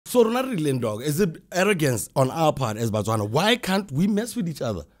So really, dog, is it arrogance on our part as Batswana? Why can't we mess with each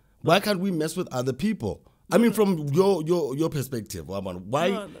other? Why can't we mess with other people? I mean, from your perspective,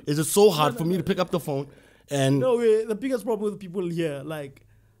 why is it so hard for me to pick up the phone and... No, the biggest problem with people here, like,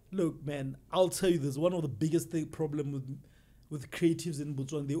 look, man, I'll tell you this. One of the biggest problem with creatives in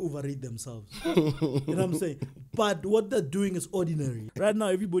Botswana, they overrate themselves. You know what I'm saying? But what they're doing is ordinary. Right now,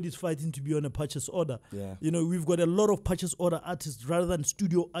 everybody's fighting to be on a purchase order. Yeah. You know, we've got a lot of purchase order artists rather than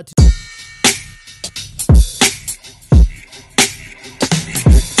studio artists.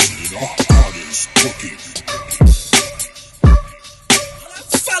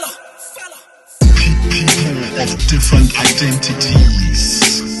 People of different identities.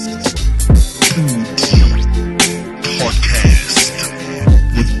 Podcast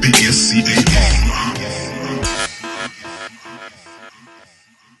with SEABELO.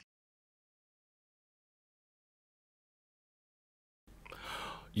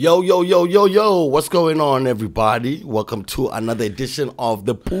 Yo, what's going on, everybody? Welcome to another edition of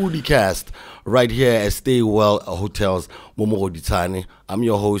the Podicast right here at Stay Well Hotels, Momo. I'm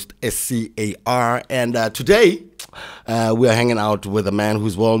your host, SCAR, and today we are hanging out with a man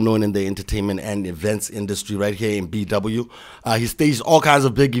who's well known in the entertainment and events industry right here in BW. He staged all kinds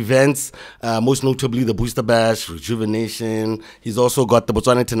of big events, most notably the Booster Bash, Rejuvenation. He's also got the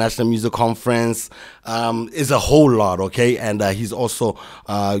Botswana International Music Conference. Is a whole lot, okay? And he's also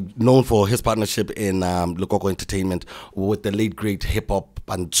known for his partnership in Lokoko Entertainment with the late great hip hop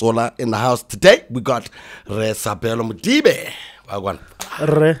Batswana in the house. Today we got SEABELO MODIBE.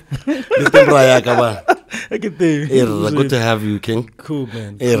 Good to have you, King. Cool,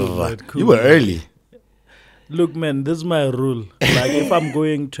 man. Cool, you were early. Look, man, this is my rule. Like, if I'm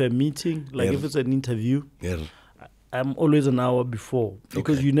going to a meeting, like if it's an interview, I'm always an hour before.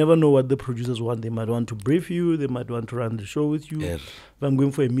 Because you never know what the producers want. They might want to brief you. They might want to run the show with you. If I'm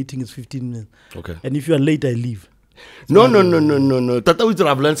going for a meeting, it's 15 minutes. Okay. And if you are late, I leave. No. Tata,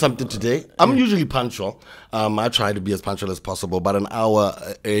 I've learned something today. I'm usually punctual. I try to be as punctual as possible, but an hour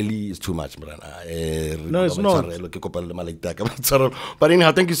early is too much. No, it's not. But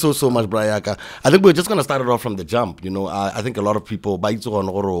anyhow, thank you so much, Brayaka. I think we're just going to start it off from the jump. You know, I think a lot of people, but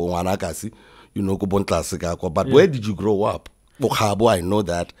where did you grow up? I know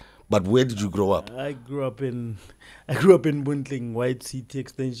that. But where did you grow up? I grew up in Buntling, White City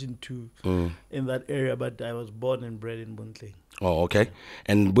Extension 2, in that area. But I was born and bred in Buntling. Oh, okay.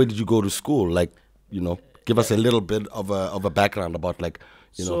 And where did you go to school? Like, you know, give us a little bit of a background about, like,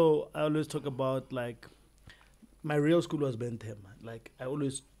 you know. So I always talk about, like, my real school was Bentham. Like,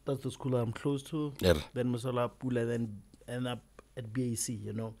 that's the school I'm close to. Yeah. Then Masala Pula, then end up at BAC,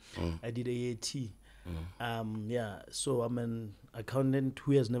 you know. I did AAT. So I'm an accountant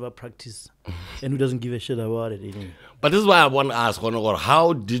who has never practiced and who doesn't give a shit about it anyway. But this is why I want to ask,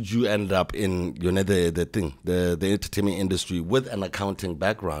 how did you end up in the entertainment industry with an accounting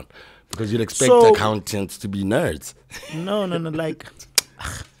background? Because you'd expect accountants to be nerds. No, like,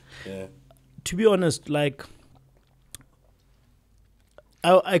 to be honest, like,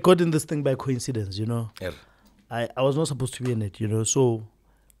 I got in this thing by coincidence, you know. Yeah. I was not supposed to be in it, you know, so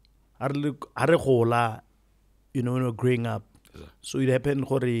you know, when we were growing up. So it happened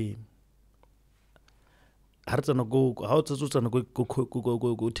go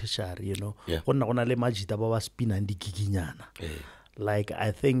tertiary, you know. Like,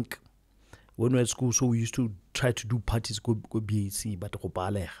 I think when we were at school, so we used to try to do parties go BAC, but go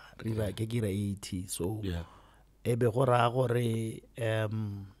balega. So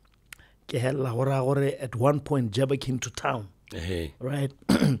at one point Jabba came to town. Right?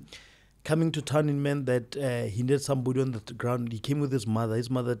 Coming to town, it meant that he needed somebody on the ground. He came with his mother. His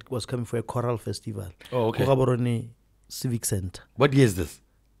mother was coming for a choral festival. Oh, okay. Civic Center. What year is this?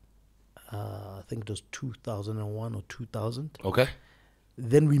 I think it was 2001 or 2000. Okay.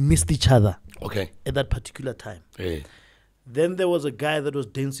 Then we missed each other. Okay. At that particular time. Hey. Then there was a guy that was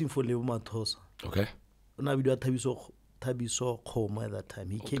dancing for Lebo Mathosa. Okay. Tabiso Khoma at that time.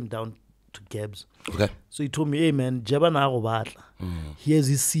 He came down to Gabs. Okay. So he told me, hey man, here's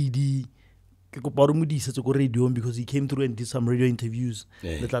his CD. Because he came through and did some radio interviews.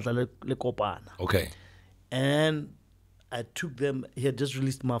 Okay. And I took them. He had just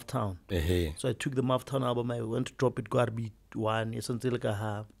released Muff Town. So I took the Muff Town album. I went to drop it, Garbi one, State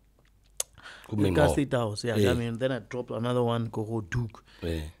House. I mean, then I dropped another one, Go Duke.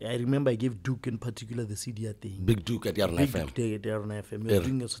 I remember I gave Duke in particular the CD, I think. Big Duke at Yarn FM. Big Duke at Yarn FM. We were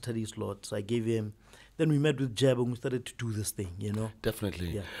doing a Saturday slot, so I gave him. Then we met with Jab and we started to do this thing, you know.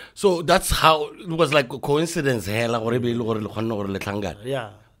 Definitely. Yeah. So that's how it was, like a coincidence. Yeah. Yeah.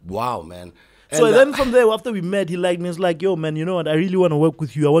 Wow, man. So then from there, after we met, he liked me. He's like, yo, man, you know what? I really want to work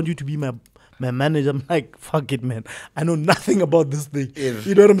with you. I want you to be my manager. I'm like, fuck it, man. I know nothing about this thing.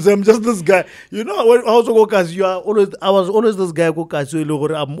 You know what I'm saying? I'm just this guy. You know, I also go cause I was always this guy go cause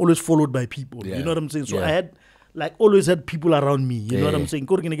I'm always followed by people. You know what I'm saying? So I had always had people around me. You know what I'm saying?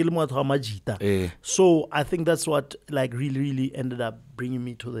 So I think that's what really ended up bringing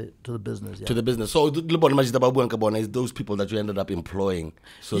me to the business. Yeah. To the business. So is those people that you ended up employing.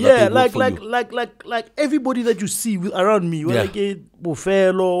 So like everybody that you see around me, whether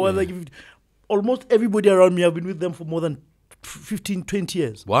Buffalo, whether almost everybody around me, I've been with them for more than 15, 20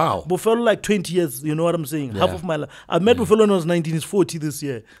 years. Wow. Buffalo 20 years, you know what I'm saying? Half of my life. I met Buffalo when I was 19, he's 40 this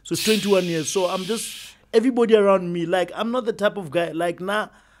year. So it's 21 years. So I'm just, everybody around me, I'm not the type of guy,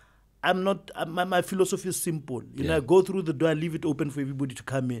 I'm not, my philosophy is simple. You know, I go through the door, I leave it open for everybody to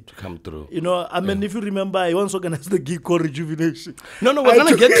come in. To come through. You know, I mean, if you remember, I once organized the gig called Rejuvenation. No, we're going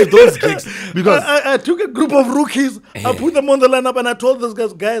to get to those gigs. Because I took a group of rookies, I put them on the lineup, and I told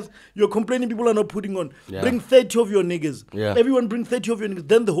those guys, you're complaining people are not putting on. Bring 30 of your niggas. Everyone bring 30 of your niggas.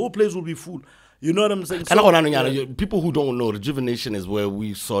 Then the whole place will be full. You know what I'm saying? People who don't know, Rejuvenation is where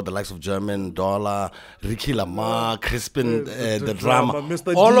we saw the likes of German, Dollar, Ricky Lamar, Crispin, the drama.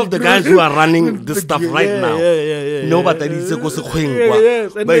 All of the guys who are running this stuff right now. Nobody needs to go.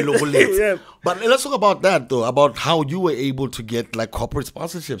 But let's talk about that, though, about how you were able to get corporate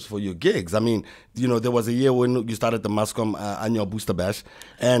sponsorships for your gigs. I mean, you know, there was a year when you started the Mascom annual booster bash.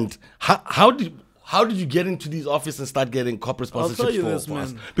 And how did you get into these offices and start getting corporate sponsorships for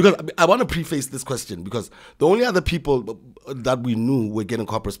us? Because I want to preface this question because the only other people that we knew were getting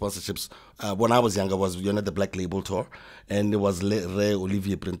corporate sponsorships when I was younger was the Black Label Tour, and it was Ray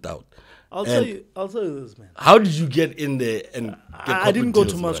Olivier Printout. I'll tell you this, man. How did you get in there and get I didn't go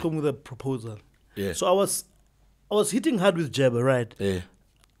to Mascom with a proposal. Yeah. So I was hitting hard with Jabba, right? Yeah.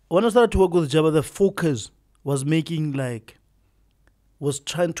 When I started to work with Jabba, the focus was making was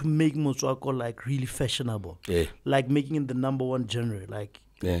trying to make Motswako really fashionable. Yeah. Making it the #1 genre,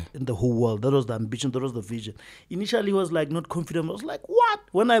 in the whole world. That was the ambition, that was the vision. Initially, he was not confident. I was like, what?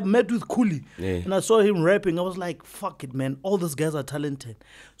 When I met with Kuli and I saw him rapping, I was like, fuck it, man. All these guys are talented.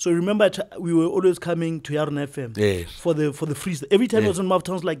 So remember, we were always coming to Yarn FM for the freestyle. Every time I was in Mouth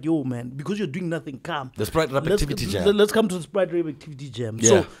Town, I was like, yo, man, because you're doing nothing, come. The Sprite Rap Activity Jam. Let's come to the Sprite Rap Activity Jam. Yeah.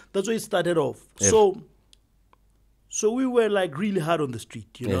 So that's where it started off. Yeah. So we were really hard on the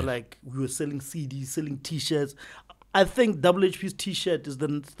street, you know, we were selling CDs, selling T-shirts. I think HHP's T-shirt is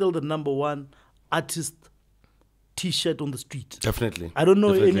still the #1 artist T-shirt on the street. Definitely. I don't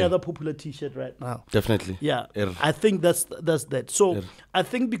know any other popular T-shirt right now. Definitely. Yeah, I think that's that. So I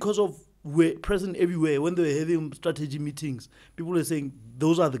think because of we're present everywhere, when they were having strategy meetings, people were saying,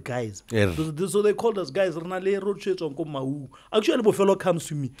 those are the guys. Yeah. So they called us guys. Actually, Bofelo comes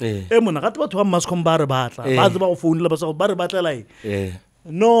to me.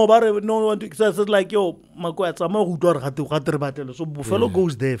 No, it's like, yo, so Buffalo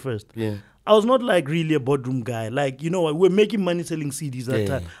goes there first. Yeah. I was not really a boardroom guy. We're making money selling CDs at that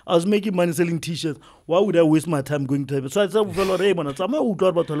time. I was making money selling T-shirts. Why would I waste my time going to it? So I said,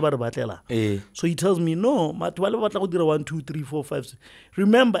 so he tells me, no, 1, 2, 3, 4, 5, 6.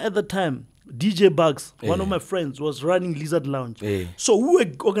 Remember, at the time, DJ Bugs, one of my friends, was running Lizard Lounge. So we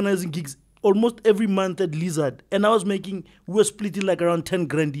were organizing gigs almost every month at Lizard, and we were splitting around 10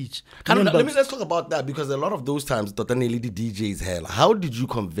 grand each. Let's talk about that, because a lot of those times Totanelli DJs had. How did you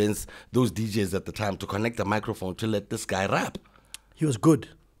convince those DJs at the time to connect a microphone to let this guy rap? He was good.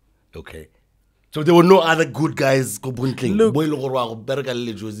 Okay. So there were no other good guys. Look, no.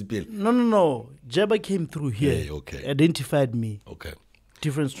 Jabba came through here. Identified me. Okay.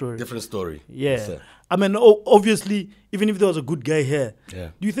 Different story. Yeah. Yes, I mean, obviously, even if there was a good guy here,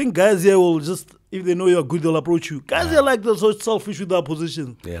 do you think guys here will just, if they know you're good, they'll approach you? Guys here they're so selfish with their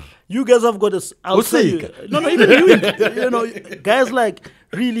positions. Yeah. You guys have got a... I'll tell you. No, even you, guys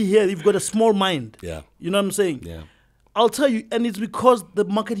really here, you've got a small mind. Yeah. You know what I'm saying? Yeah. I'll tell you, and it's because the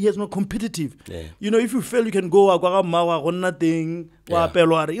market here is not competitive. Yeah. You know, if you fail, you can go, nothing.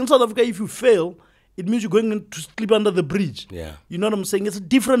 In South Africa, if you fail, it means you're going to sleep under the bridge. Yeah. You know what I'm saying? It's a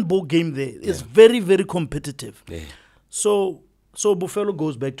different ball game there. It's very, very competitive. Yeah. So Buffalo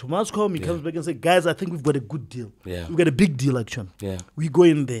goes back to Mascom. He comes back and says, guys, I think we've got a good deal. Yeah. We've got a big deal, actually. Yeah. We go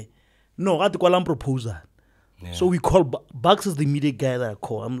in there. No, I have to call him proposal. Yeah. So we call Bugs is the immediate guy that I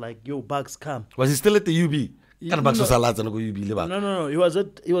call. I'm like, yo, Bugs, come. Was he still at the UB? No. He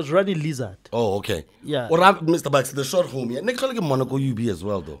was running Lizard. Oh, okay. Yeah. Or Mr. Bucks, the short home. Yeah, next like Monaco UB as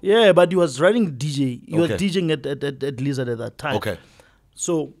well, though. Yeah, but he was running DJ. He was DJing at Lizard at that time. Okay.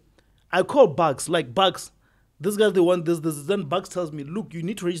 So I called Bugs. Bugs, This guy, they want this. Then Bugs tells me, look, you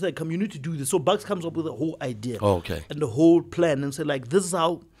need to register a company, you need to do this. So Bugs comes up with a whole idea. Oh, okay. And the whole plan and say, like, this is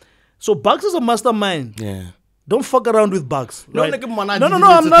how. So Bugs is a mastermind. Yeah. Don't fuck around with Bugs. No, right? like,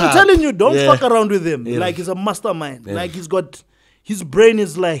 I'm telling you, don't fuck around with him. Yeah. Like, he's a mastermind. Yeah. Like, his brain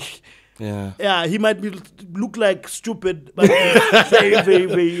is like, yeah, he might look like stupid, but very, very,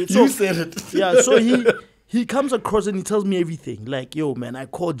 very. So, you said it. Yeah, so he comes across and he tells me everything. Like, yo, man, I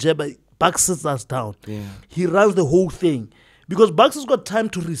called Jeb, Bugs sits us down. Yeah. He runs the whole thing. Because Bugs has got time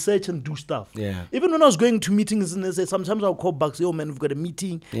to research and do stuff. Yeah. Even when I was going to meetings and they say, sometimes I'll call Bugs, yo, man, we've got a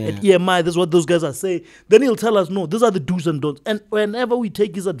meeting at EMI. This is what those guys are saying. Then he'll tell us, no, these are the do's and don'ts. And whenever we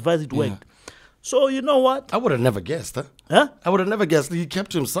take his advice, it worked. So, you know what? I would have never guessed, huh? Huh? I would have never guessed. He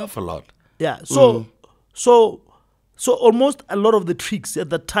kept to himself a lot. Yeah. So almost a lot of the tricks at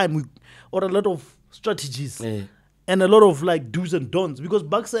that time, or a lot of strategies, and a lot of like do's and don'ts, because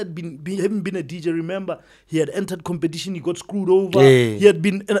Bugs had having been a DJ. Remember, he had entered competition, he got screwed over. Yeah. He had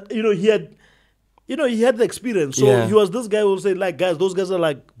been, he had the experience. So he was this guy who would say, like, guys, those guys are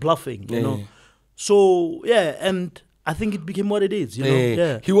like bluffing, you know. So and I think it became what it is, you know.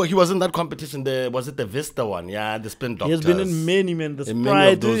 Yeah. He was in that competition. Was it the Vista one? Yeah, the Spin Doctors. He has been in many of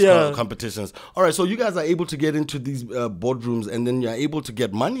those competitions. All right, so you guys are able to get into these boardrooms, and then you're able to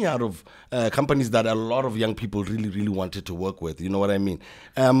get money out of companies that a lot of young people really, really wanted to work with. You know what I mean?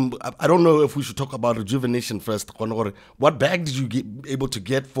 I don't know if we should talk about Rejuvenation first. What bag did you able to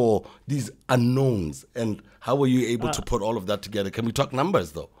get for these unknowns, and how were you able to put all of that together? Can we talk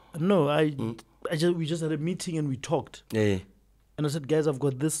numbers though? No, we just had a meeting and we talked. Yeah. And I said, guys, I've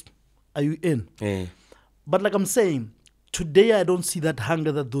got this. Are you in? Yeah. But like I'm saying, today I don't see that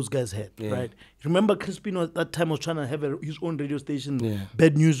hunger that those guys had, right? Remember Crispino at that time was trying to have his own radio station,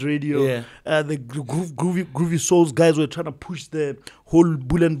 Bad News Radio. Yeah. The Groovy Souls guys were trying to push the whole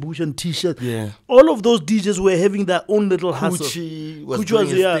Bull and Bush and T-shirt. Yeah. All of those DJs were having their own little hustle. Coochie was doing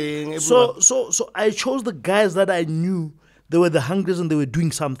his thing. So I chose the guys that I knew they were the hungriest and they were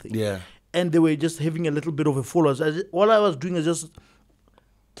doing something. Yeah. And they were just having a little bit of a followers. All I was doing is just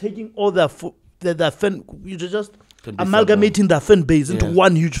taking all their fan, just amalgamating their fan base into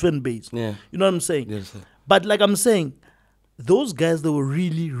one huge fan base. Yeah. You know what I'm saying? Yes, but like I'm saying, those guys, they were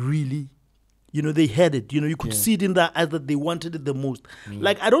really, really, they had it. You could see it in their eyes that they wanted it the most.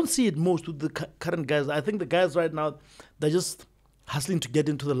 Like, I don't see it most with the current guys. I think the guys right now, they're just hustling to get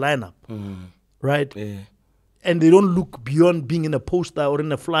into the lineup. Right? Yeah. And they don't look beyond being in a poster or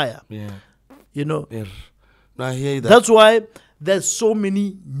in a flyer. Yeah. No, I hear that. That's why there's so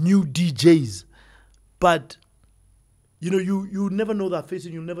many new DJs. But, you never know their face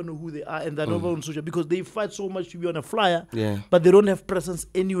and you never know who they are, and they're never on social, because they fight so much to be on a flyer, but they don't have presence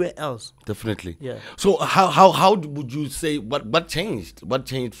anywhere else. Definitely. Yeah. So how would you say, what changed? What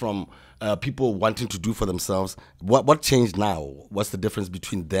changed from people wanting to do for themselves? What changed now? What's the difference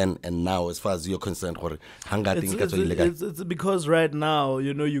between then and now, as far as you're concerned? It's because right now,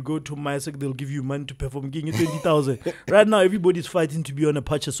 you go to MySec, they'll give you money to perform, giving you 20,000. Right now, everybody's fighting to be on a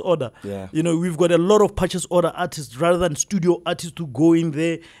purchase order. Yeah. We've got a lot of purchase order artists rather than studio artists to go in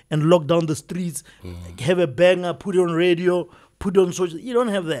there and lock down the streets, have a banger, put it on radio, put it on social. You don't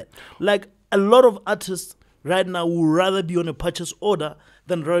have that. Like, a lot of artists right now would rather be on a purchase order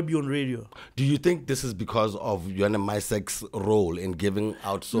than rather be on radio. Do you think this is because of Joanna Mysek's role in giving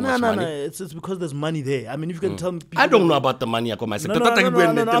out so much money? No. It's because there's money there. I mean, if you can tell me... I don't know about the money. No, I'm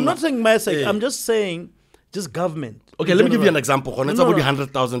not saying Mysek. I'm just saying just government. Okay, let me give you an example. It's about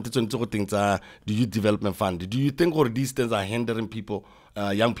 100,000 to the youth development fund. Do you think all these things are hindering people,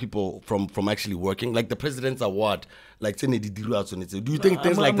 young people, from actually working? Like the President's Award, like do you think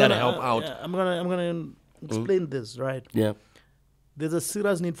things like that help out? I'm gonna explain this, right? Yeah. There's a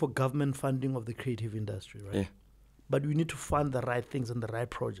serious need for government funding of the creative industry, right? Yeah. But we need to fund the right things and the right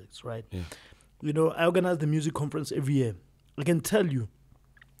projects, right? Yeah. I organize the music conference every year. I can tell you,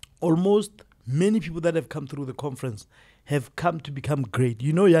 almost many people that have come through the conference have come to become great.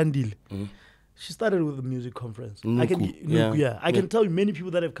 Yandile, she started with the music conference. I can tell you many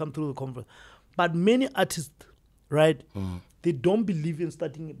people that have come through the conference. But many artists, right, they don't believe in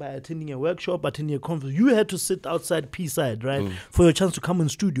starting by attending a workshop, attending a conference. You had to sit outside P-side, right, for your chance to come in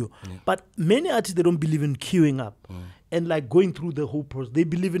studio. Yeah. But many artists, they don't believe in queuing up and like going through the whole process. They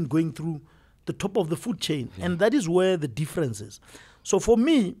believe in going through the top of the food chain. And that is where the difference is. So for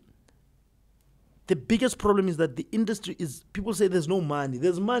me, the biggest problem is that the industry is, people say there's no money.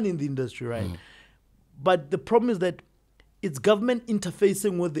 There's money in the industry, right? But the problem is that it's government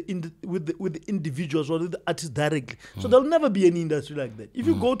interfacing with the individuals or with the artists directly. So there'll never be any industry like that. If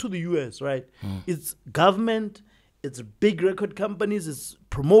you go to the US, right, it's government, it's big record companies, it's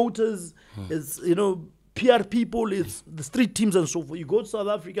promoters, it's, PR people, it's the street teams and so forth. You go to South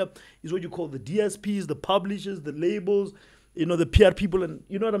Africa, is what you call the DSPs, the publishers, the labels, the PR people, and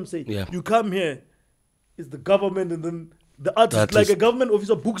you know what I'm saying? Yeah. You come here, it's the government, and then the artist. Like a government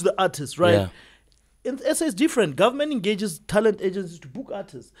officer books the artist, right? Yeah. In SA is different. Government engages talent agencies to book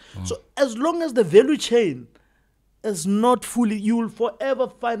artists. So as long as the value chain is not fully, you will forever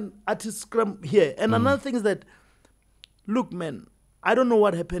find artists scrum here. And another thing is that, look, man, I don't know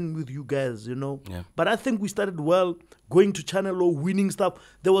what happened with you guys, but I think we started well, going to Channel O, winning stuff.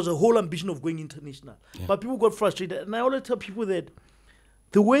 There was a whole ambition of going international. But people got frustrated. And I always tell people that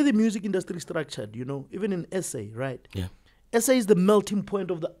the way the music industry is structured, even in SA, right? Yeah. SA is the melting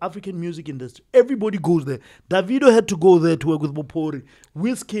point of the African music industry. Everybody goes there. Davido had to go there to work with Bopori.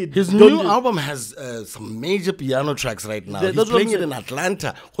 Wizkid. His new album has some major piano tracks right now. He's playing it in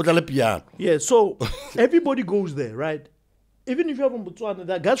Atlanta. Piano. Yeah, so everybody goes there, right? Even if you're from Botswana,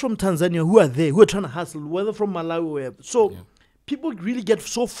 there are guys from Tanzania who are there, who are trying to hustle, whether from Malawi or wherever. So people really get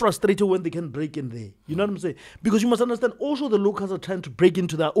so frustrated when they can break in there. You know what I'm saying? Because you must understand, also the locals are trying to break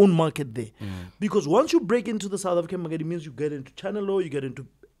into their own market there. Because once you break into the South African market, it means you get into Channel O, you get into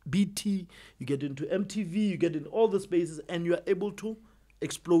BT, you get into MTV, you get in all the spaces, and you are able to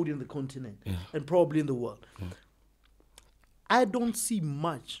explode in the continent and probably in the world. I don't see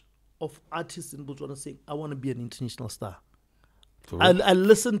much of artists in Botswana saying, I want to be an international star. I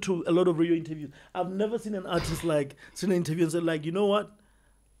listen to a lot of radio interviews. I've never seen an artist seen an interview and said, you know what?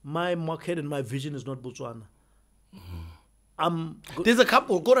 My market and my vision is not Botswana. There's a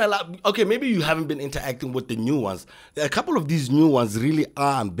couple. Okay, maybe you haven't been interacting with the new ones. A couple of these new ones really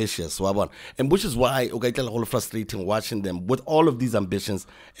are ambitious, and which is why it's a little frustrating watching them with all of these ambitions,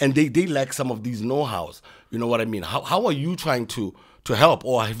 and they lack some of these know-hows. You know what I mean? How are you trying to help,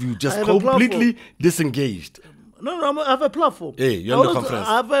 or have you just completely disengaged? No, I have a platform. Hey, you're in the conference.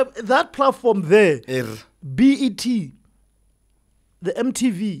 I have that platform there. BET, the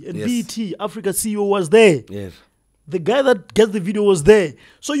MTV and BET Africa CEO was there. Yes. The guy that gets the video was there.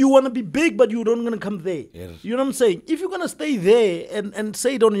 So you want to be big, but you don't want to come there. Yes. You know what I'm saying? If you're going to stay there and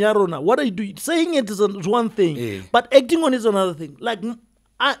say it on Yarona, what are you doing? Saying it is one thing, but acting on it is another thing. When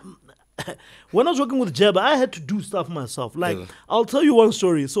I was working with Jeba, I had to do stuff myself. I'll tell you one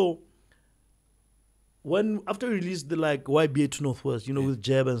story. So, after we released the YBA to Northwest, with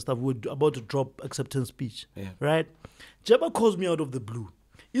Jeb and stuff, we were about to drop acceptance speech, right? Jeba calls me out of the blue.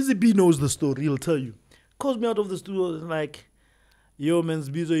 Easy B knows the story, he'll tell you. Calls me out of the studio and yo, man,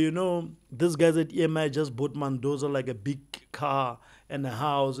 Bizo, this guy's at EMI just bought Mendoza a big car and a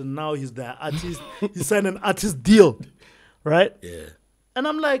house, and now he's the artist. He signed an artist deal, right? Yeah. And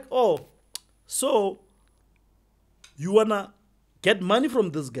I'm like, oh, so you wanna get money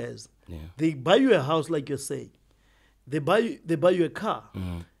from these guys? Yeah. They buy you a house, like you're saying. They buy you a car,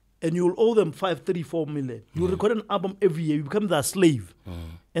 and you will owe them 534 million. You will record an album every year. You become their slave,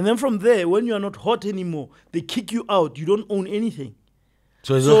 and then from there, when you are not hot anymore, they kick you out. You don't own anything.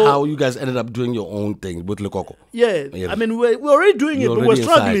 So is that how you guys ended up doing your own thing with Lekoko? Yeah, I mean we're already doing it, but we're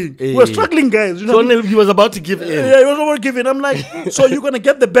struggling. We're struggling, guys. So he was about to give in. Yeah, he was about to give in. I'm like, so you're gonna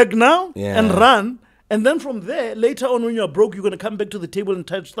get the bag now and run. And then from there, later on when you're broke, you're going to come back to the table and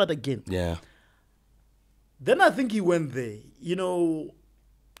try to start again. Yeah. Then I think he went there, to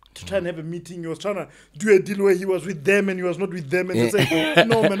try and have a meeting. He was trying to do a deal where he was with them and he was not with them. And they say,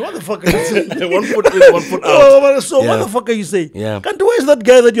 no, man, what the fuck are you saying? 1 foot in, 1 foot out. So what the fuck are you saying? Yeah. Where is that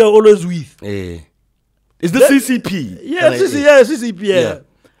guy that you're always with? Is the CCP? Yeah, CCP, yeah.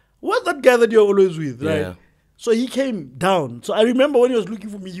 What's that guy that you're always with, right? Yeah. So he came down. So I remember when he was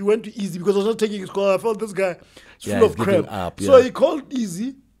looking for me, he went to Easy because I was not taking his call. I felt this guy is full of crap. So he called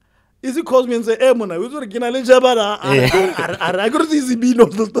Easy. Easy calls me and said, hey, Mona, I got to Easy B. No,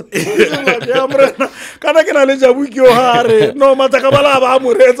 so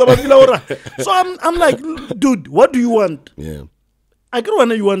I'm like, dude, what do you want? Yeah. I don't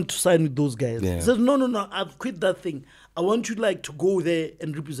want you want to sign with those guys. Yeah. He says, no, I've quit that thing. I want you to go there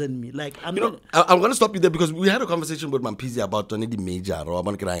and represent me. I'm going to stop you there because we had a conversation with Mampizi about Tony Major,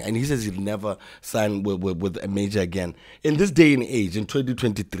 and he says he'll never sign with a major again. In this day and age, in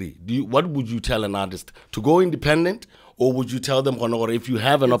 2023, what would you tell an artist? To go independent? Or would you tell them, or if you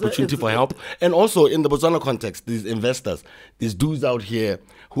have an opportunity for help? And also in the Botswana context, these investors, these dudes out here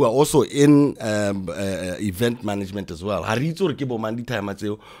who are also in event management as well.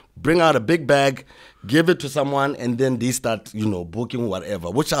 Bring out a big bag, give it to someone, and then they start, booking whatever,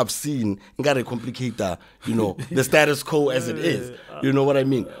 which I've seen gotta complicate the status quo as it is. You know what I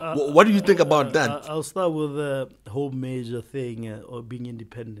mean? What do you think about that? I'll start with the whole major thing or being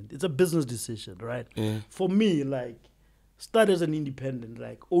independent. It's a business decision, right? Yeah. For me, start as an independent,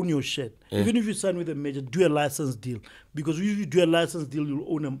 like own your shit. Even if you sign with a major, do a license deal, because if you do a license deal,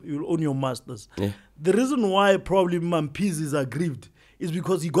 you'll own your masters. The reason why probably Mampiz is aggrieved is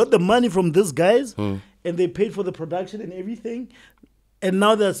because he got the money from these guys and they paid for the production and everything, and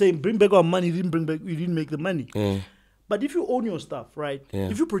now they're saying bring back our money. You didn't make the money. But if you own your stuff, right?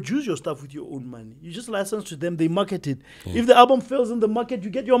 If you produce your stuff with your own money, you just license to them, they market it. If the album fails in the market,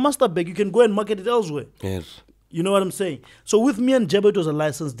 you get your master back. You can go and market it elsewhere. You know what I'm saying? So with me and Jebba, it was a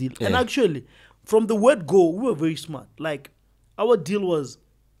license deal. And actually, from the word go, we were very smart. Like, our deal was,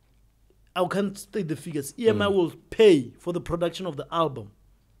 I can't state the figures, EMI will pay for the production of the album,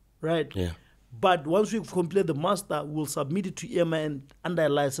 right? But once we complete the master, we'll submit it to EMI and under a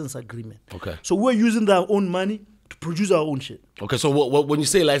license agreement. So we're using our own money to produce our own shit. So when you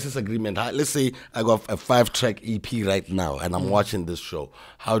say license agreement, let's say I got a 5-track EP right now and I'm watching this show.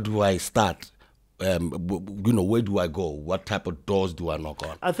 How do I start? Where do I go? What type of doors do I knock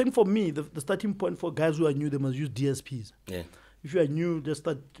on? I think for me, the starting point for guys who are new, they must use DSPs. If you are new, just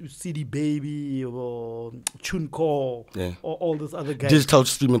start with CD Baby or TuneCore or all those other guys. Digital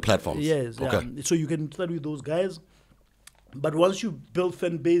streaming platforms. So you can start with those guys. But once you build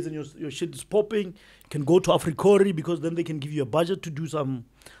fan base and your shit is popping, you can go to Africori, because then they can give you a budget to do some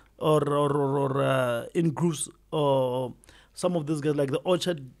or in groups or some of those guys like the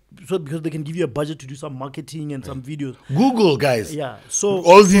Orchard, so because they can give you a budget to do some marketing and some videos. Google, guys. So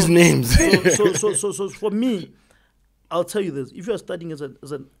all these names. So for me, I'll tell you this: if you are starting as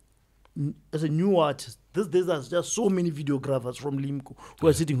a new artist, there's just so many videographers from Limco who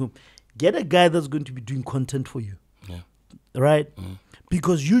are sitting home. Get a guy that's going to be doing content for you, right?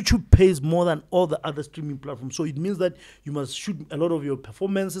 Because YouTube pays more than all the other streaming platforms. So it means that you must shoot a lot of your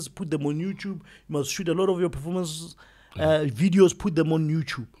performances, put them on YouTube. You must shoot a lot of your performances. Videos, put them on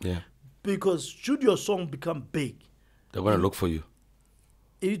YouTube. Because should your song become big, they're going to look for you.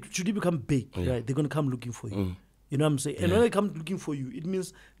 Should it become big, right? They're going to come looking for you. You know what I'm saying? And when they come looking for you, it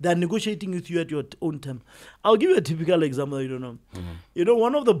means they're negotiating with you at your own time. I'll give you a typical example that you don't know. You know,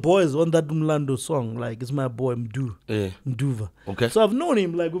 one of the boys on that Mlando song, like, it's my boy Mduva. So I've known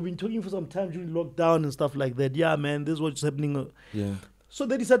him, like, we've been talking for some time during lockdown and stuff like that. Yeah, man, this is what's happening. So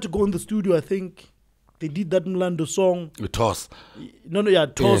they decided to go in the studio, I think. They did that Mlando song. With Toss.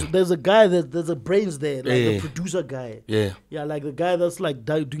 Toss. There's a guy, there's a brains there, like the producer guy. Like the guy that's like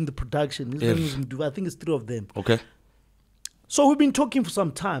doing the production. His name is Mduva. I think it's 3 of them. So we've been talking for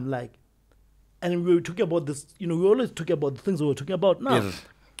some time, like, and we were talking about this, we always talk about the things that we're talking about now.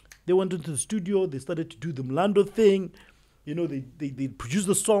 They went into the studio, they started to do the Mlando thing. They produced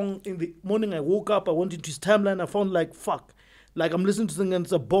the song. In the morning I woke up, I went into his timeline, I found like, fuck. Like, I'm listening to something and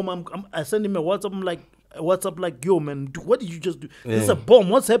it's a bomb. I send him a WhatsApp. I'm like, yo, man, what did you just do? This is a bomb.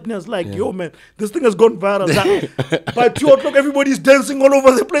 What's happening? I was like, yo, man, this thing has gone viral. Like, by 2 o'clock, everybody's dancing all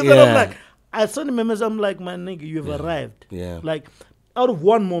over the place. And I'm like, I sent him a message. I'm like, my nigga, you have arrived. Like, out of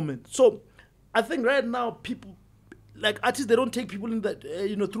one moment. So, I think right now, people, like, artists, they don't take people in that,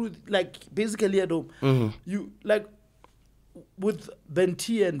 through, like, basically at home. You, like, with Ben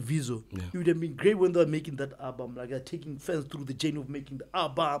T and Vizo, it would have been great when they were making that album. Like, they're taking fans through the journey of making the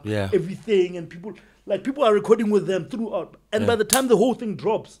album, everything, and people are recording with them throughout. And by the time the whole thing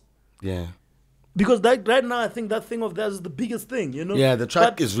drops, because right now I think that thing of theirs is the biggest thing, the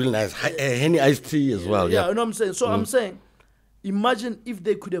track is really nice. Henny Ice Tea as well. You know what I'm saying? So I'm saying, imagine if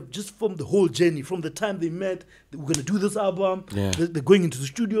they could have just formed the whole journey from the time they met. We're going to do this album. They're going into the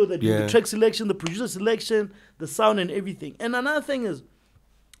studio. They're doing the track selection, the producer selection, the sound and everything. And another thing is,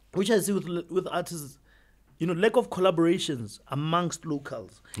 which I see with artists, lack of collaborations amongst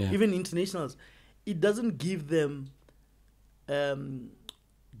locals, even internationals. It doesn't give them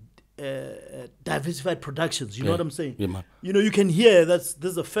diversified productions. You know what I'm saying? You can hear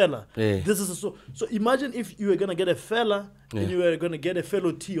there's a fella. This is so imagine if you were gonna get a fella and you were gonna get a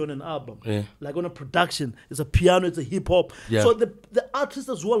fellow T on an album, like on a production. It's a piano, it's a hip hop. So the artist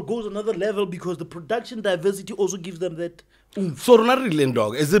as well goes another level, because the production diversity also gives them that. So Ronald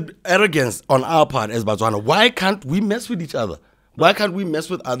Dog, is it arrogance on our part as Batswana? Why can't we mess with each other? Why can't we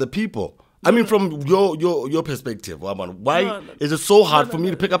mess with other people? I mean, from your perspective, why is it so hard for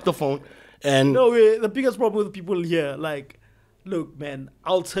me to pick up the phone? And the biggest problem with people here, like, look, man,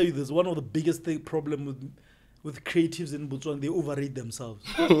 I'll tell you this. One of the biggest problem with creatives in Botswana, they overrate themselves.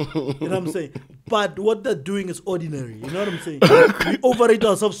 You know what I'm saying? But what they're doing is ordinary. You know what I'm saying? We overrate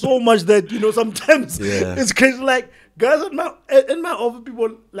ourselves so much that, sometimes it's crazy. Like, guys in my office,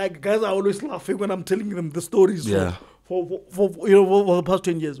 people, like, guys are always laughing when I'm telling them the stories. For the past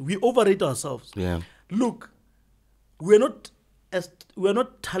 10 years, we overrate ourselves. Look, we're not we're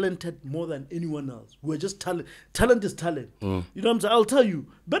not talented more than anyone else. We're just talent. Talent is talent. You know what I'm saying? I'll tell you,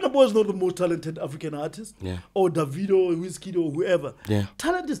 Burna Boy is not the most talented African artist, or Davido, or Wizkid, or whoever.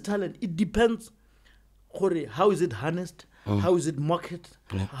 Talent is talent. It depends. How is it harnessed? How is it marketed?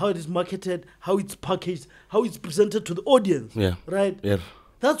 How it is marketed? How it's packaged? How it's presented to the audience? Right?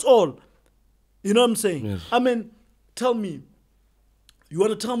 That's all. You know what I'm saying? I mean, tell me. You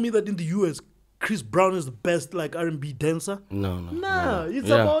want to tell me that in the US, Chris Brown is the best like R&B dancer? No. It's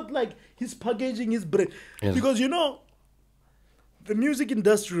about like his packaging, his brand. Because you know, the music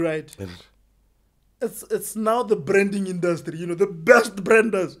industry, right? It's now the branding industry. You know, the best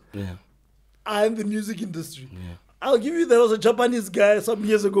branders are in the music industry. I'll give you, there was a Japanese guy some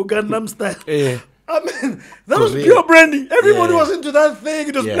years ago, Gangnam Style. I mean, that was pure branding. Everybody was into that thing.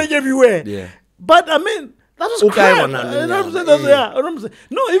 It was playing everywhere. But I mean, that was crap.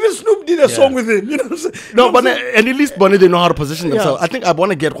 No, even Snoop did a song with him. You know what I'm saying? No, but and at least Bonnie, they know how to position themselves. I think I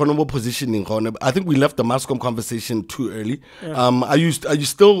want to get one more positioning. I think we left the Mascom conversation too early. Are you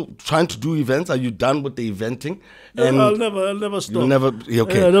still trying to do events? Are you done with the eventing? No, I'll never stop. You never,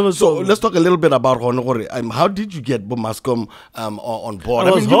 okay. So let's talk a little bit about how did you get Mascom on board?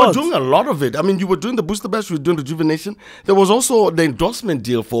 I mean, you were doing a lot of it. I mean, you were doing the Booster Bash, you were doing Rejuvenation. There was also the endorsement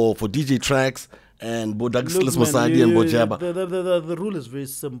deal for DJ Tracks and Bodaxless Masadi and Bojaba. The rule is very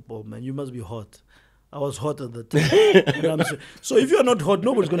simple, man. You must be hot. I was hot at the time. You know what I'm saying? So if you're not hot,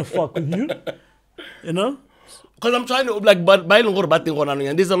 nobody's going to fuck with you. You know? Because I'm trying to, like, but there's a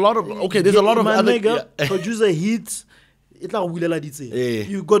lot of, there's a lot of other... Producer hits. You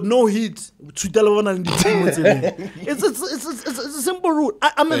got no hit. It's a simple rule.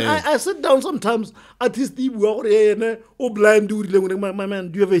 I mean, I sit down sometimes. Artists, blind dude. My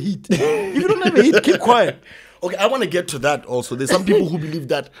man, do you have a hit? If you don't have a hit, keep quiet. Okay, I want to get to that also. There's some people who believe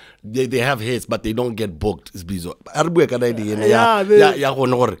that they have hits, but they don't get booked.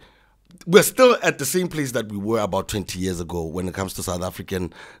 We're still at the same place that we were about 20 years ago when it comes to South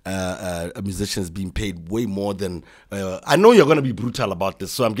African musicians being paid way more than... I know you're going to be brutal about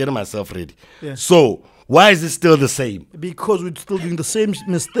this, so I'm getting myself ready. So, why is it still the same? Because we're still doing the same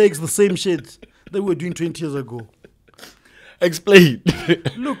mistakes, the same shit that we were doing 20 years ago. Explain.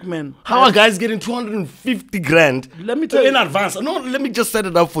 Look, man. How are guys getting 250 grand let me tell in advance? No, let me just set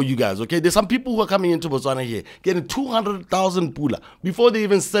it up for you guys, okay? There's some people who are coming into Botswana here getting 200,000 pula before they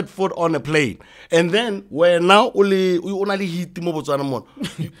even set foot on a plane. And then, where now only hit Botswana,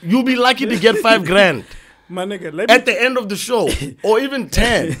 you'll be lucky to get 5 grand. My nigga, at the end of the show, or even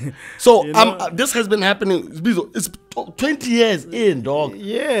 10. So this has been happening. It's 20 years in, dog.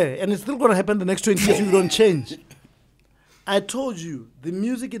 Yeah, and it's still going to happen the next 20 years if you don't change. I told you, the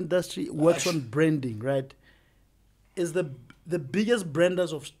music industry works on branding, right? Is the biggest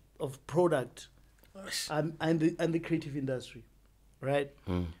branders of product and the creative industry, right?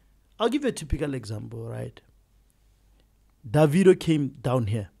 I'll give you a typical example, right? Davido came down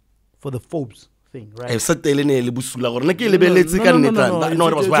here for the Forbes thing, right? No,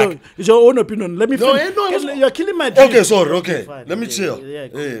 it was whack. It's your own opinion. Let me finish. You're killing my dream. Okay, sorry, okay. Let me chill. Yeah,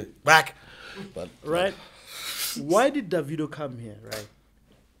 cool. Back. Right? Why did Davido come here, right?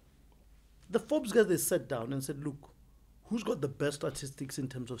 The Forbes guys, they sat down and said, look, who's got the best statistics in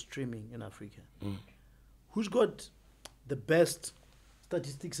terms of streaming in Africa? Who's got the best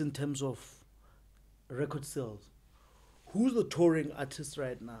statistics in terms of record sales? Who's the touring artist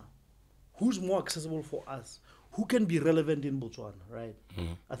right now? Who's more accessible for us? Who can be relevant in Botswana, right?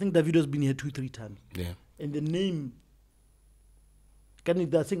 I think Davido's been here 2-3 times. Yeah. And the name, I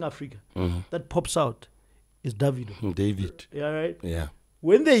think Africa, that pops out is Davido. David. Yeah, right? Yeah.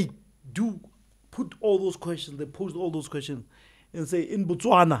 When they do put all those questions, they pose all those questions and say, in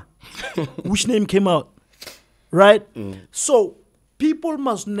Botswana, which name came out? Right? So people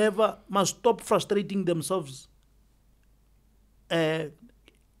must stop frustrating themselves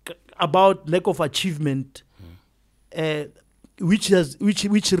about lack of achievement, which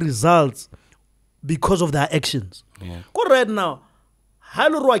results because of their actions. Yeah. Because right now,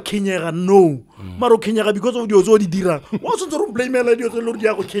 Halorwa Kenya no, Maro Kenya because of the Ozodi Dira. What's the blame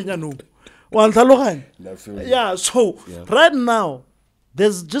Kenya no? Yeah, so right now,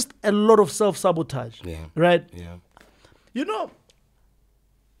 there's just a lot of self-sabotage. Yeah. Right? Yeah. You know,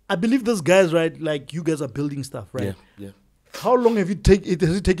 I believe those guys, right, like you guys are building stuff, right? Yeah. Yeah. How long has it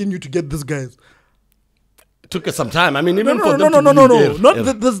taken you to get these guys? It took us some time. I mean, even no, not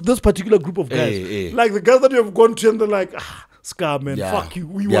this particular group of guys. Like the guys that you have gone to and they're like, Scar, man, fuck you,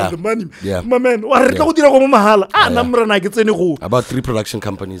 we want the money. Yeah. My man, about 3 production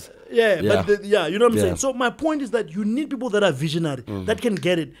companies. Yeah, but you know what I'm saying? So my point is that you need people that are visionary, that can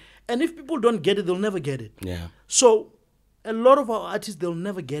get it. And if people don't get it, they'll never get it. Yeah. So a lot of our artists, they'll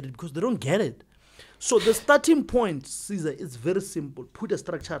never get it because they don't get it. So the starting point, Caesar, is very simple. Put a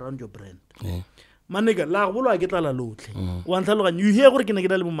structure around your brand. Yeah. Manega, I get la lotle. You hear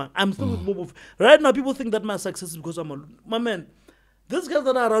what I'm still with Bobo. Right now, people think that my success is because I'm my man. These guys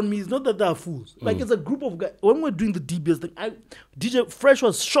that are around me, it's not that they're fools. Like, it's a group of guys. When we're doing the DBS thing, DJ Fresh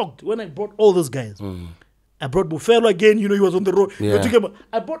was shocked when I brought all those guys. I brought Bufelo again, he was on the road. Yeah.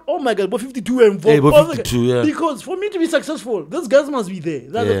 I brought all my guys, about 52 and 4. Hey, 52, yeah. Because for me to be successful, those guys must be there.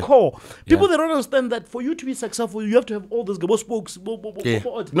 That's the core. People, they don't understand that for you to be successful, you have to have all those guys, spokes.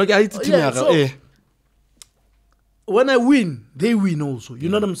 So, when I win, they win also. You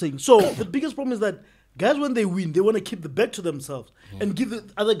know what I'm saying? So the biggest problem is that guys, when they win, they want to keep the back to themselves and give the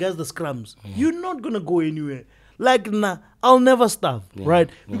other guys the scrums. You're not going to go anywhere. Like, nah, I'll never starve, right?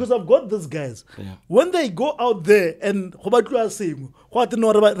 Because I've got these guys. When they go out there and they'll go and say,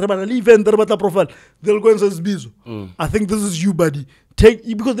 I think this is you, buddy.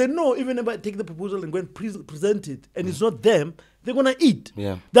 Because they know even if I take the proposal and go and present it and it's not them, they're going to eat.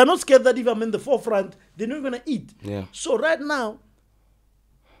 They're not scared that if I'm in the forefront, they're not going to eat. So right now,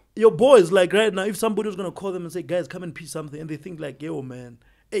 your boys, like right now, if somebody was going to call them and say, guys, come and pitch something, and they think like, yo, man,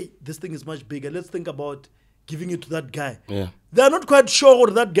 hey, this thing is much bigger. Let's think about giving it to that guy. They're not quite sure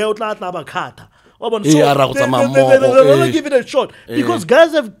that guy will kata. They want to give it a shot. Because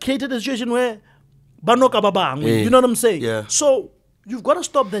guys have created a situation where banoka babang. You know what I'm saying? So you've got to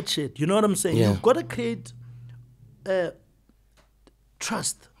stop that shit. You know what I'm saying? You've got to create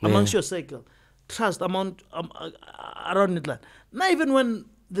trust amongst your circle. Trust around it. Not even when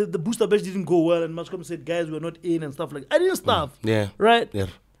the booster batch didn't go well and Mascom said, guys, we're not in and stuff like that. I didn't starve. Right?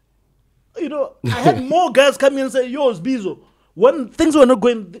 You know, I had more guys come in and say, yo, Bizo. When things were not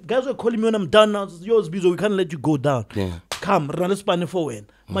going, guys were calling me when I'm down now. Yo, Bizo, we can't let you go down. Come, run a spanner forward.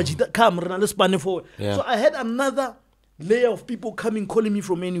 Majida, come, run a spanner forward. So I had another layer of people coming, calling me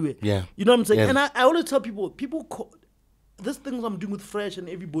from anywhere. You know what I'm saying? And I always tell people these things I'm doing with Fresh and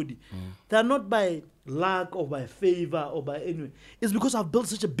everybody, they're not by luck or by favor or by anyway. It's because I've built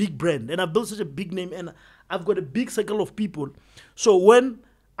such a big brand and I've built such a big name and I've got a big circle of people. So when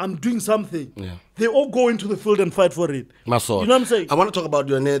I'm doing something, they all go into the field and fight for it. You know what I'm saying? I want to talk about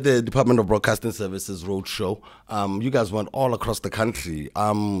the Department of Broadcasting Services roadshow. You guys went all across the country.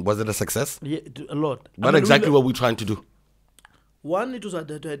 Was it a success? Yeah, a lot. What exactly were we trying to do? One, it was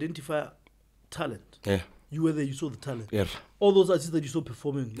to identify talent. You were there, you saw the talent. All those artists that you saw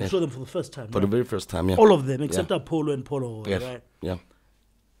performing, you saw them for the first time. For the very first time, all of them, except Apollo and Polo, right?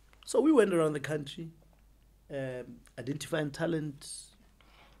 So we went around the country, identifying talent.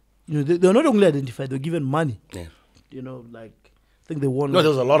 You know, they were not only identified, they were given money. You know, like, I think they won. No, there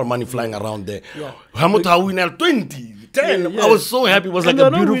was a lot of money flying around there. How much are we now? 20, 10. I was so happy. It was like a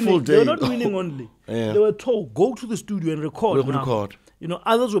beautiful day. They were not winning only. They were told, go to the studio and record. You know,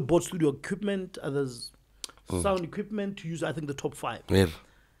 others were bought studio equipment, others sound equipment to use, I think, the top 5.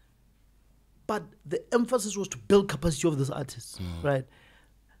 But the emphasis was to build capacity of these artists, right?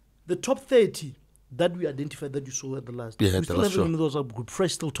 The top 30 that we identified that you saw at the last, we still have them in those group.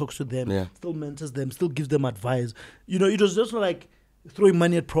 Fresh still talks to them, still mentors them, still gives them advice. You know, it was just like throwing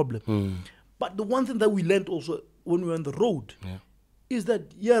money at problem. But the one thing that we learned also when we were on the road is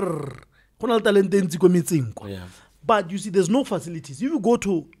that but you see, there's no facilities. If you go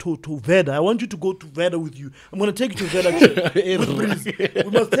to Veda, I want you to go to Veda with you. I'm going to take you to Veda with Breeze. We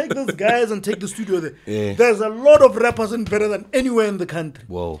must take those guys and take the studio there. There's a lot of rappers in Veda than anywhere in the country.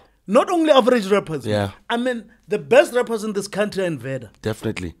 Not only average rappers. I mean, the best rappers in this country are in Veda.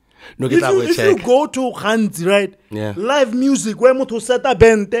 Definitely. If you go to Hanzi, right? Live music, where you set a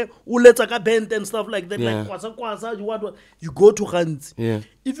band, and stuff like that, like kwasa, you go to Hanzi.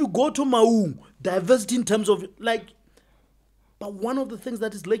 If you go to Maung, diversity in terms of but one of the things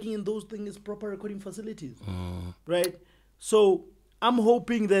that is lacking in those things is proper recording facilities, right? So I'm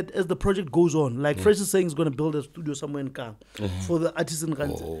hoping that as the project goes on, like Fresh is saying, is going to build a studio somewhere in Kang for the artists in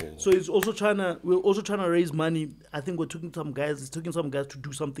Kang. So we're also trying to raise money. I think we're taking some guys to do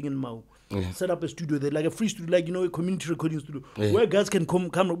something in Mau, set up a studio there, like a free studio, like, you know, a community recording studio where guys can come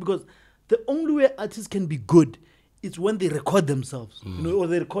because the only way artists can be good is when they record themselves, you know, or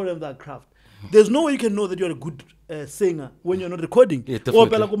they record their craft. There's no way you can know that you're a good singer when you're not recording. You've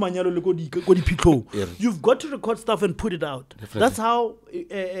got to record stuff and put it out. That's how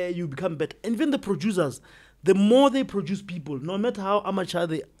you become better. And even the producers, the more they produce people, no matter how amateur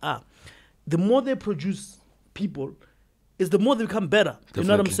they are, the more they produce people, is the more they become better. You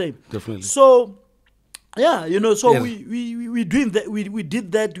know what I'm saying? So, yeah, you know, so we doing that. We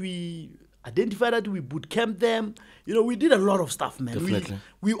did that. identify that, we boot camp them. You know, we did a lot of stuff, man. Definitely.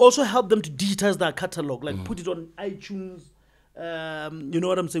 We also helped them to digitize their catalog, like put it on iTunes. You know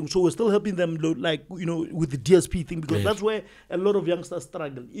what I'm saying? So we're still helping them, like, you know, with the DSP thing, because that's where a lot of youngsters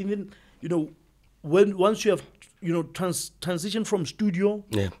struggle. Even, you know, once you have, you know, transition from studio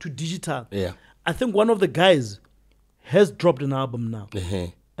to digital. I think one of the guys has dropped an album now.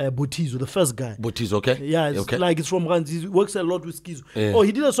 Botizo, the first guy. Botizo, okay. Yeah, it's like it's from Rand. He works a lot with Skizo. Oh,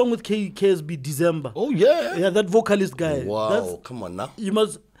 he did a song with KSB, December. Oh, yeah. Yeah, that vocalist guy. Wow, come on now.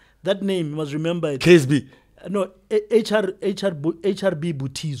 That name, you must remember it. KSB. No, HRB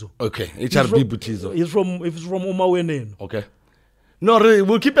Botizo. Okay, HRB Botizo. He's from Umawenen. Okay. No, really,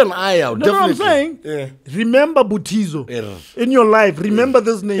 we'll keep an eye out. No, definitely. I'm saying, remember Botizo. In your life, remember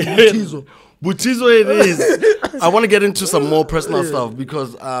this name, Botizo. Botizo it is. I want to get into some more personal stuff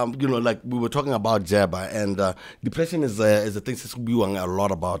because, you know, like we were talking about Jabba, and depression is a thing that's being a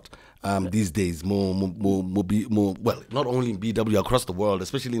lot about these days. More, well, not only in BW, across the world,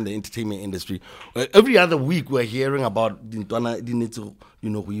 especially in the entertainment industry. Every other week we're hearing about Dintwana, you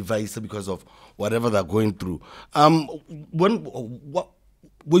know, because of whatever they're going through.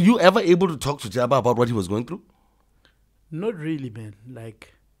 Were you ever able to talk to Jabba about what he was going through? Not really, man.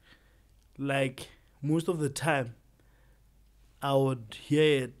 Like most of the time, I would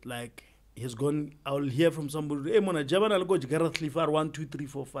hear it like he's gone. I will hear from somebody. Hey, mona, Jabba, I'll go to Gareth Clifford 1, 2, 3,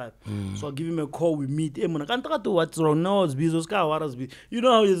 4, 5. So I'll give him a call. We meet. Hey, mona, can't talk to what's wrong now. It's busy. You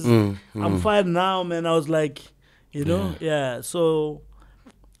know how he's. I'm fine now, man. I was like, you know, So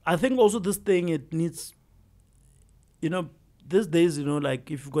I think also this thing, it needs, you know, these days, you know,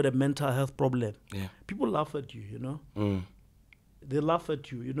 like if you've got a mental health problem, people laugh at you, you know. They laugh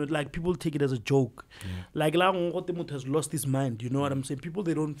at you, you know, like people take it as a joke. Like Ngotemuth has lost his mind, you know what I'm saying? People,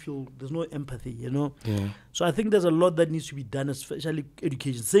 they don't feel, there's no empathy, you know. So I think there's a lot that needs to be done, especially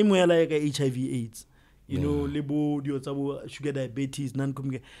education. Same way like HIV/AIDS, you know, libo, sugar diabetes,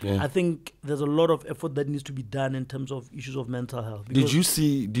 I think there's a lot of effort that needs to be done in terms of issues of mental health. Did you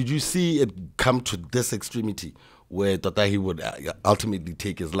see it come to this extremity where Tata he would ultimately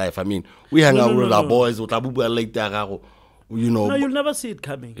take his life? I mean, we hang out with our boys, you know. No, you'll never see it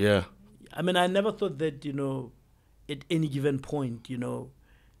coming. Yeah. I mean, I never thought that, you know, at any given point, you know,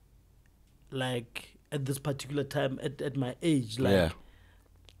 like at this particular time, at my age, like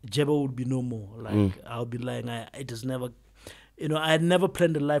Jabba would be no more. Like I'll be lying. It has never, you know, I had never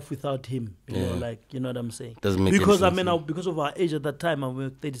planned a life without him. You know, like, you know what I'm saying? Doesn't make because sense, I mean, because of our age at that time, I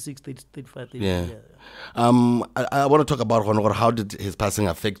was 36, 35, 36. Yeah. I want to talk about how did his passing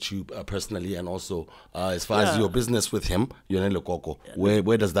affect you personally, and also as far as your business with him, Yone Lekoko.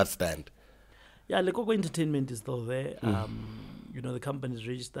 Where does that stand? Yeah, Lekoko Entertainment is still there. You know, the company is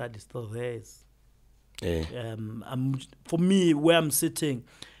registered, is still there. For me, where I'm sitting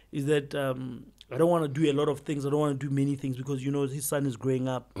is that I don't want to do a lot of things. I don't want to do many things because, you know, his son is growing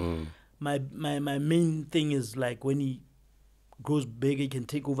up. My main thing is like when he grows big, he can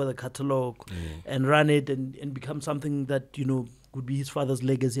take over the catalog and run it and become something that, you know, would be his father's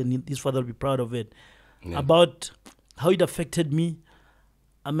legacy, and his father will be proud of it. About how it affected me,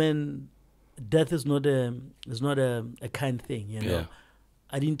 I mean, death is not a kind thing, you know.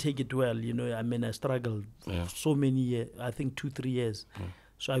 I didn't take it well, you know. I mean, I struggled so many years, I think 2-3 years.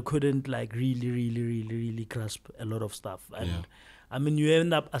 So I couldn't like really grasp a lot of stuff. And I mean, you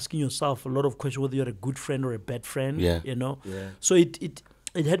end up asking yourself a lot of questions whether you're a good friend or a bad friend, you know. So it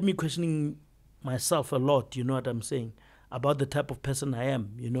had me questioning myself a lot, you know what I'm saying, about the type of person I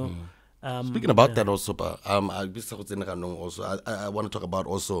am, you know. Speaking about that also, I want to talk about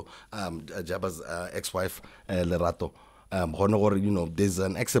also Jabba's ex-wife, Lerato. You know, there's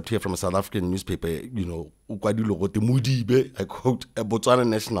an excerpt here from a South African newspaper, you know, Modibe, I quote, a Botswana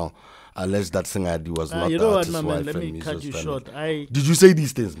national alleged that Singadi was not the artist's wife. Let me cut you short. Did you say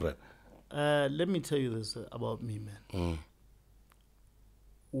these things, man? Let me tell you this about me, man.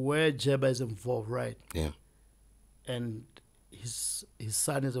 Where Jabba is involved, right? Yeah. And his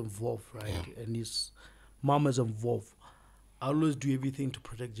son is involved, right? And his mom is involved. I always do everything to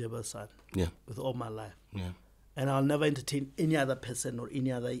protect Jabba's son. With all my life. And I'll never entertain any other person or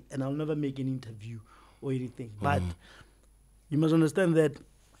any other, and I'll never make an interview or anything. But you must understand that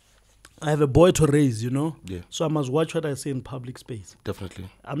I have a boy to raise, you know? So I must watch what I say in public space. Definitely.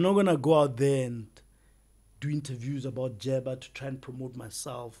 I'm not going to go out there and do interviews about Jabba to try and promote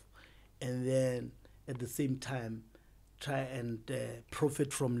myself, and then at the same time try and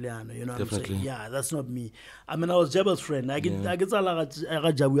profit from Liano, you know what I'm saying? Yeah, that's not me. I mean, I was Jabba's friend. I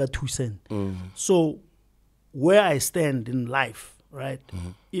get 2 cents. So where I stand in life, right?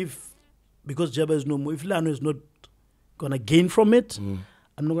 Because Jabba is no more, if Liano is not gonna gain from it,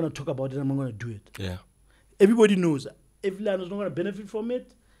 I'm not going to talk about it. I'm not going to do it. Yeah. Everybody knows. Everyone is not going to benefit from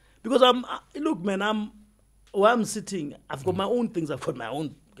it. Because look, man, where I'm sitting, I've got my own things. I've got my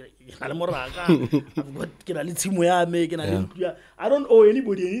own. I've got I don't owe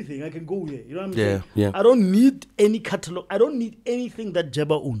anybody anything. I can go here. You know what I'm saying? Yeah. I don't need any catalog. I don't need anything that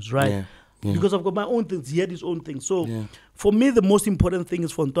Jeba owns, right? Yeah. Yeah. Because I've got my own things. He had his own things. So for me, the most important thing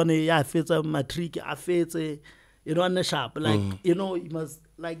is for Ntwane, I feel a matric, I feel you know, on the shop. Like, you know, he must,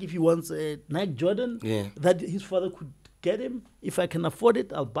 like, if he wants a Nike Jordan, that his father could get him. If I can afford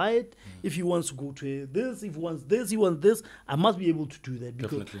it, I'll buy it. If he wants to go to this, if he wants this, I must be able to do that.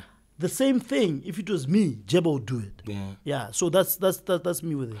 Because Definitely. the same thing, if it was me, Jeba would do it. Yeah. So that's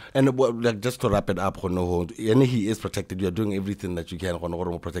me with it. And like, just to wrap it up, and he is protected. You are doing everything that you can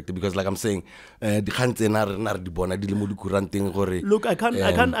to protect it, because, like I'm saying, look, I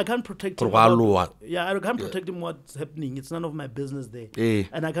can't protect him. I can't protect him what's happening. It's none of my business there,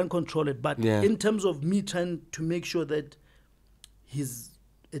 and I can't control it. But in terms of me trying to make sure that he's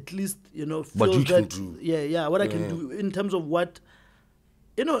at least, you know, feels what you that, can do. What I can do in terms of what,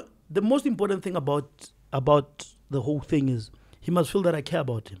 you know. The most important thing about the whole thing is he must feel that I care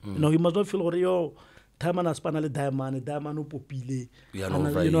about him. You know, he must not feel, yo, diamond, popile. You know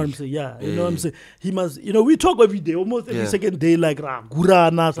what I'm saying? Yeah, you know what I'm saying? He must, you know, we talk every day, almost every second day, like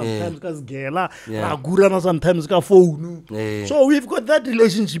Gurana, sometimes Gela, Gurana, sometimes phone. So we've got that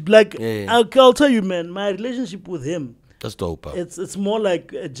relationship. Like, I'll tell you, man, my relationship with him, that's dope. It's more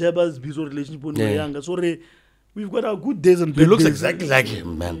like a Jeba's Bizo relationship when we're younger. So we've got our good days and bad days. He looks exactly like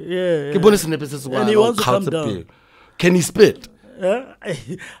him, man. Yeah. And he wants to come down. Can he spit? Yeah,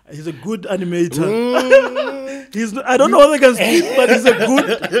 he's a good animator. I don't know whether he can speak, but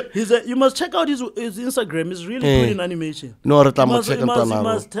you must check out his Instagram. He's really good in animation. No, you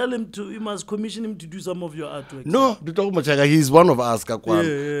must tell him to. You must commission him to do some of your artwork. No, he's one of us,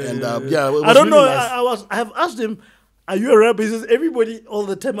 Kakwan. And I don't know. Nice. I have asked him, are you a rapper? He says everybody all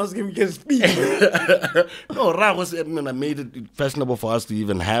the time asking him can speak. No, rap was, I made it fashionable for us to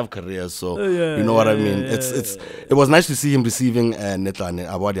even have careers. So you know what I mean. It was nice to see him receiving Netlane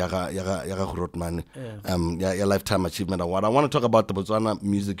award, your lifetime achievement award. I want to talk about the Botswana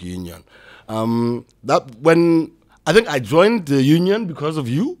Music Union. That when I think I joined the union because of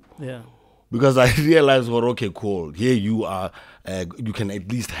you. Yeah. Because I realized, well, okay, cool. Here you are. You can at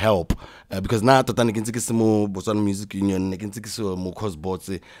least help. Because now, Botswana Music Union,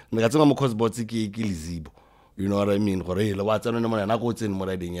 you know what I mean?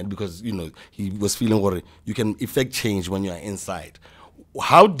 Because, you know, he was feeling you can effect change when you are inside.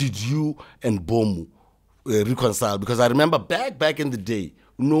 How did you and BOMU reconcile? Because I remember back in the day,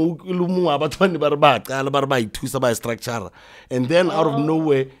 structure, and then out of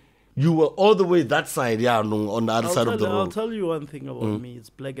nowhere, you were all the way that side, on the other side of the road. I'll tell you one thing about me. It's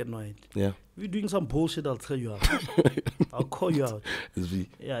black and white. Yeah. If you're doing some bullshit, I'll tell you out. I'll call you out.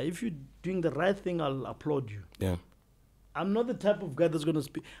 Yeah, if you're doing the right thing, I'll applaud you. Yeah. I'm not the type of guy that's going to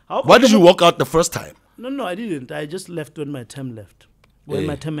speak. Why did you walk out the first time? No, I didn't. I just left when my term left. When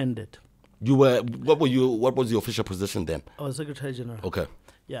my term ended. You were, what was your official position then? I was Secretary General. Okay.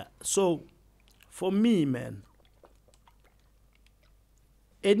 Yeah. So, for me, man,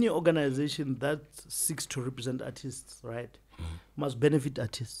 any organization that seeks to represent artists, right, must benefit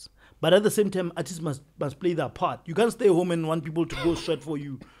artists. But at the same time, artists must play their part. You can't stay home and want people to go straight for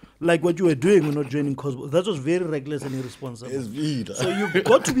you, like what you were doing when not joining Cosmo. That was very reckless and irresponsible. So you've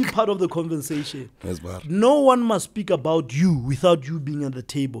got to be part of the conversation. No one must speak about you without you being at the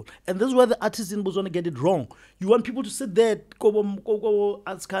table. And this is why the artists in Botswana get it wrong. You want people to sit there,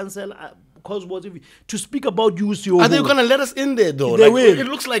 Arts Council, to speak about you. Are they going to let us in there though? They will. It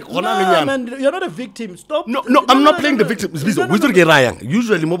looks like man, you're not a victim. Stop. No, I'm not playing the victim.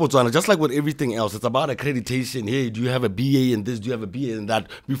 Usually, Botswana, just like with everything else, it's about accreditation. Hey, do you have a BA in this? Do you have a BA in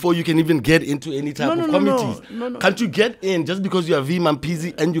that? Before you can even get into any type of committees. No. Can't you get in just because you are V-Man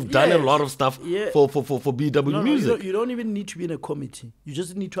PZ and you've done a lot of stuff for BW Music? You don't even need to be in a committee. You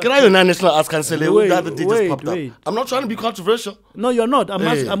just need to. Can I have a National Arts Council? Wait. I'm not trying to be controversial. No, you're not.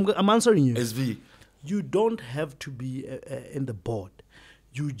 I'm answering you. SV. You don't have to be in the board.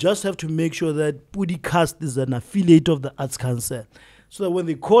 You just have to make sure that PODI-CAST is an affiliate of the Arts Council. So that when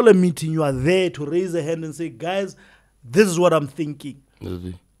they call a meeting, you are there to raise a hand and say, guys, this is what I'm thinking.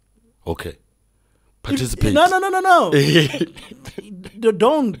 SV. Okay. Participate. No.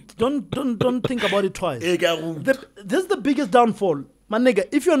 Don't think about it twice. This is the biggest downfall. My nigga,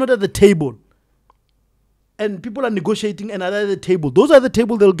 if you're not at the table, and people are negotiating and are at the table, those are the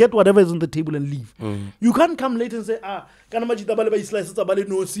table, they'll get whatever is on the table and leave. You can't come late and say,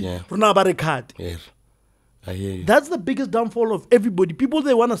 I hear you. That's the biggest downfall of everybody. People,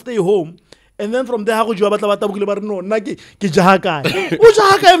 they want to stay home. And then from there, no, I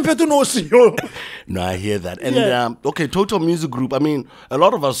hear that. And okay, Total Music Group. I mean, a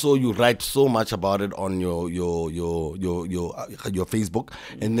lot of us saw you write so much about it on your Facebook,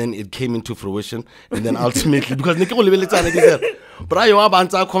 and then it came into fruition. And then ultimately, because but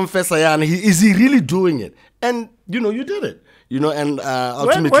I confess, is he really doing it? And you did it. And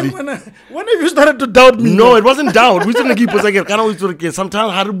ultimately, when have you started to doubt me? No, it wasn't doubt. We didn't keep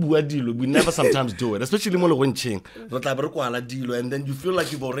sometimes we never sometimes do it, especially when and then you feel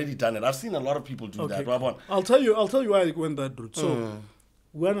like you've already done it. I've seen a lot of people do that. I'll tell you why I went that route. So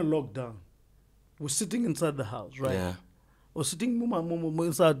we're in a lockdown. We're sitting inside the house, right? Yeah. We're sitting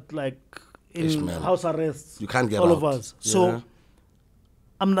inside like in house arrest. You can't get all out. of us. Yeah. So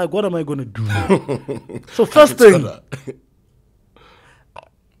I'm like, what am I gonna do? So first thing.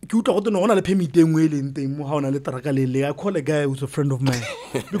 I call a guy who's a friend of mine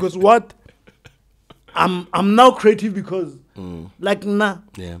because what I'm now creative because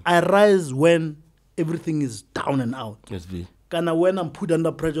I rise when everything is down and out. Yes, Kana when I'm put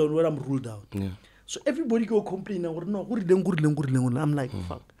under pressure and when I'm ruled out. Yeah. So everybody go complain. I'm like,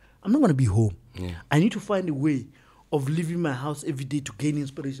 fuck, I'm not gonna be home. Yeah. I need to find a way of leaving my house every day to gain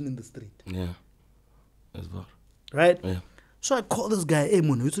inspiration in the street. Yeah. That's what. Right? Yeah. So I call this guy, hey,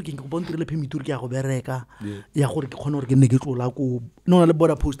 man, it's okay.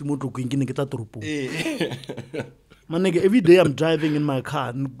 Every day I'm driving in my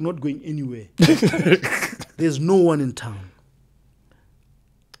car, not going anywhere. There's no one in town.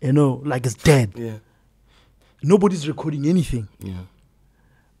 Like it's dead. Yeah. Nobody's recording anything. Yeah.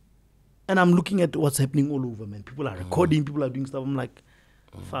 And I'm looking at what's happening all over, man. People are recording, people are doing stuff. I'm like,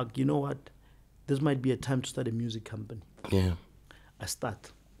 fuck, you know what? This might be a time to start a music company. Yeah. I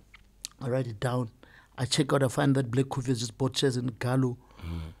start. I write it down. I check out. I find that Black Coffee has just bought shares in Galo.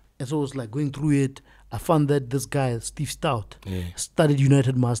 And so I was like going through it. I found that this guy, Steve Stout, started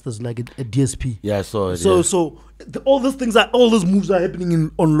United Masters like at DSP. Yeah, I saw it. So all these moves are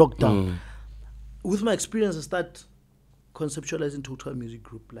happening on lockdown. With my experience, I start conceptualizing Total Music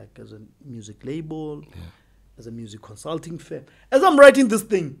Group like as a music label, as a music consulting firm. As I'm writing this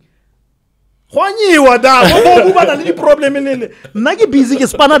thing, right?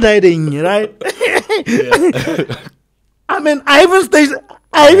 I mean,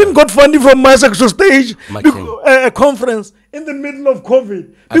 I even got funding from Mascom to stage a conference in the middle of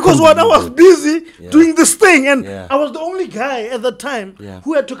COVID because I was busy doing this thing, and I was the only guy at the time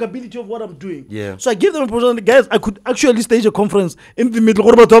who had talkability of what I'm doing. Yeah. So I gave them a opportunity, guys. I could actually stage a conference in the middle.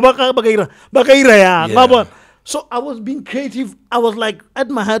 So I was being creative. I was like at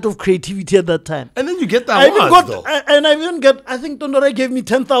my height of creativity at that time. And then you get that I think Tondorai gave me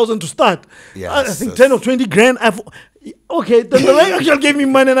 10,000 to start. Yes, I think 10 or 20 grand. Tondorai actually gave me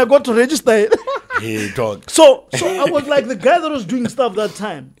money and I got to register it. Hey, dog. So I was like the guy that was doing stuff that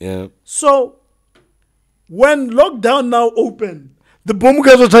time. Yeah. So when lockdown now opened, the BOMU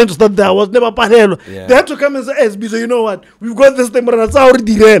guys were trying to start there. I was never parallel. Yeah. They had to come and say, SB, so you know what? We've got this thing, but it's already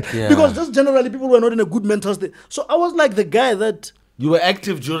derailed. Yeah. Because just generally people were not in a good mental state. So I was like the guy that... You were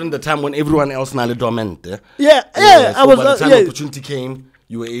active during the time when everyone else now dormant. So I was. By the time opportunity came,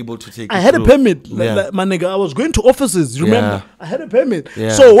 you were able to take. I had a permit, like, my nigga. I was going to offices. Remember, I had a permit. Yeah.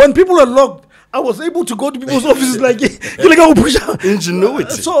 So when people were locked, I was able to go to people's offices. Like,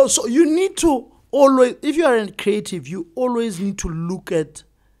 ingenuity. So you need to always, if you are a creative, you always need to look at.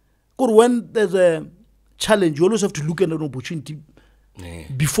 When there's a challenge, you always have to look at an opportunity.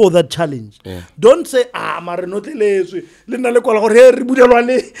 Before that challenge, don't say mare not le na le kwala gore re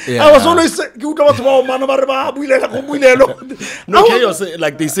bulelwane. I was always ke utlwa batho ba mana ba re ba bulela go bulelo. No,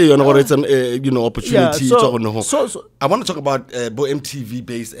 like they say, it's an opportunity. So I want to talk about Bo MTV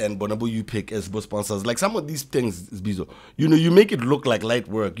Base and Bonabo UPIC as both sponsors. Like some of these things, Bizo, you make it look like light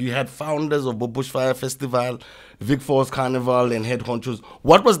work. You had founders of Bo Bushfire Festival, Vic Falls Carnival, and Head Honchos.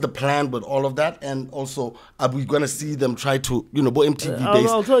 What was the plan with all of that? And also, are we going to see them try to, Bo MTV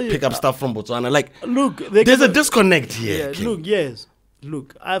Base pick up stuff from Botswana? Like, look, there's a disconnect here.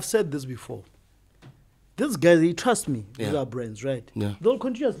 Look, I've said this before. These guys, they trust me with our brands, right? Yeah. They'll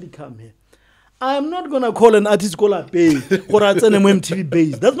continuously come here. I'm not going to call an artist call a pay or an MTV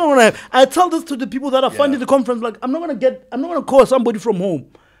base. That's not what I tell this to the people that are funding the conference. Like, I'm not going to call somebody from home.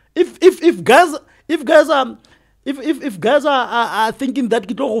 If guys are thinking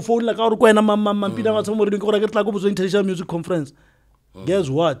that go phone like our international music conference, guess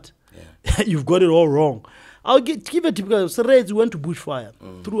what? You've got it all wrong. I'll give a typical. Sereds went to Bushfire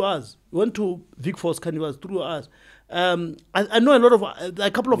through us. Went to Vic Falls Carnival through us. I know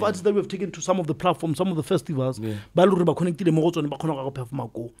a couple of artists that we have taken to some of the platforms, some of the festivals. Ba le re ba connectile mo go tsone ba khona go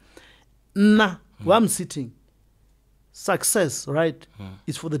performa go. Nah, where I'm sitting, success, right,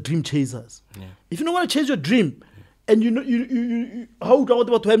 is for the dream chasers. If you don't want to chase your dream, and you know you how do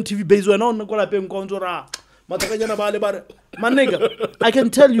about MTV base when on go la peng konzora matakanyana ba le ba my nigga, I can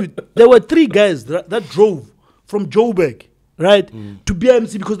tell you there were 3 guys that drove from Joburg, right, to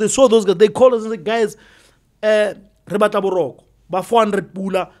BMC because they saw those guys. They called us and said, guys, re batla boroko ba 400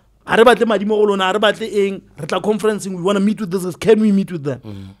 pula ha re batle madimo go lona ha re batle eng re tla conferencing, we want to meet with this, can we meet with them?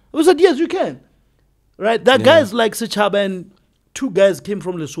 We said yes, you can, right? That guys like Sechaba and 2 guys came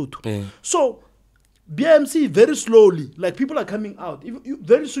from Lesotho. So BMC very slowly, like people are coming out.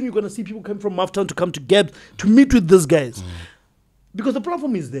 Very soon you're going to see people come from Maftown to come to Gap to meet with these guys because the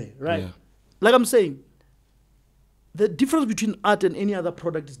platform is there, right? Like I'm saying, the difference between art and any other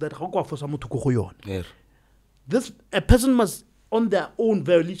product is that this a person must on their own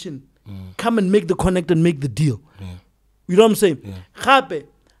volition come and make the connect and make the deal. You know what I'm saying?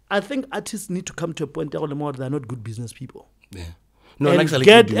 I think artists need to come to a point where they're not good business people. No,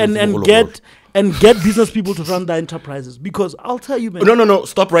 and get business people to run their enterprises, because I'll tell you, man. No,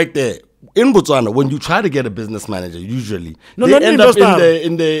 stop right there. In Botswana, when you try to get a business manager, usually not end investor. Up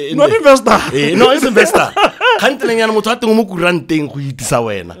in the not investor. No, it's investor.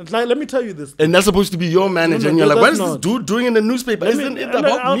 Let me tell you this. And that's supposed to be your manager, and you're like, what is this dude doing in the newspaper? Isn't it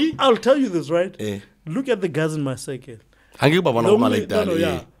about me? I'll tell you this, right? Look at the guys in my circle.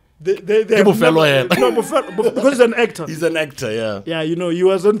 They because he's an actor. He's an actor, yeah. Yeah, you know, he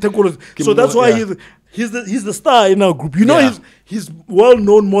wasn't so that's why he's the star in our group. You know, he's well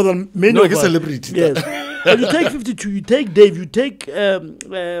known more than many of us. He's a celebrity. Yes. And you take 52, you take Dave, you take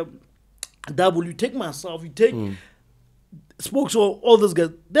Double, you take myself, you take Spokes, all those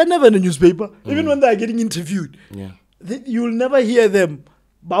guys. They're never in the newspaper, even when they're getting interviewed. You will never hear them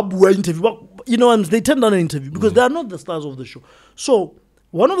Babu interview. You know, and they turn down an interview because they are not the stars of the show. So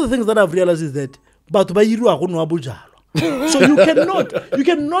one of the things that I've realized is that so you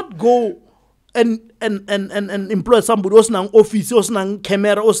cannot go and employ somebody else nang office, else nang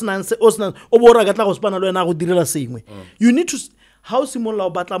camera, else nang obora ka tla go spana le wena go direla sengwe. You need to how simolla o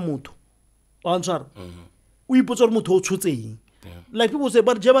batla motho o antshwara o ipotsa gore motho o tshotse. Like people say,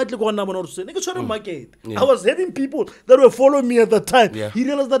 but Jabat market. I was having people that were following me at the time. He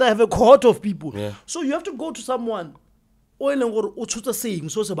realized that I have a cohort of people. So you have to go to someone. So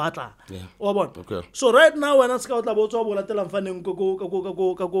right now when I scout about just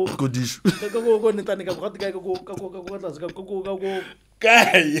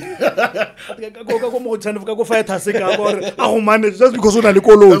because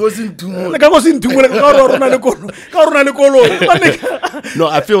No,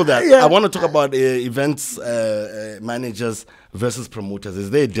 I feel that. I want to talk about events managers versus promoters. Is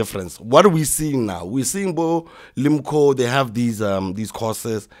there a difference? What are we seeing now? We're seeing Limco, they have these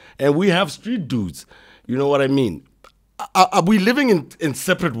courses, and we have street dudes. You know what I mean? Are we living in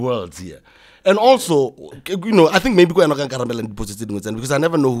separate worlds here? And also, you know, I think maybe because I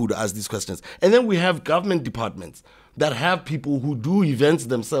never know who to ask these questions. And then we have government departments that have people who do events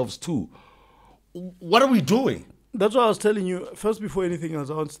themselves too. What are we doing? That's what I was telling you. First, before anything else,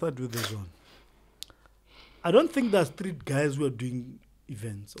 I want to start with this one. I don't think there's street guys who are doing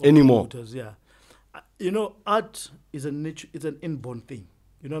events anymore. Yeah, you know, art is it's an inborn thing.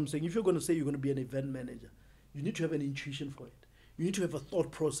 You know what I'm saying? If you're going to say you're going to be an event manager, you need to have an intuition for it. You need to have a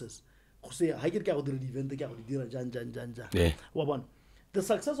thought process. The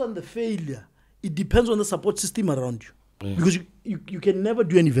success and the failure, it depends on the support system around you. Because you can never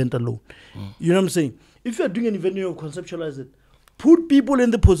do an event alone. You know what I'm saying? If you're doing an event, you conceptualize it. Put people in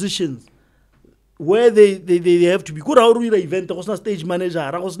the positions where they have to be. Good how real event, stage manager,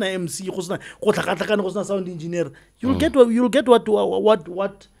 MC, sound engineer. You'll get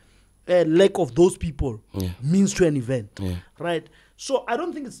what lack of those people means to an event. Right? So I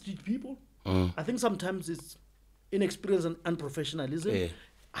don't think it's street people. I think sometimes it's inexperience and unprofessionalism.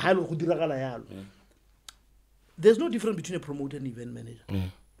 There's no difference between a promoter and event manager.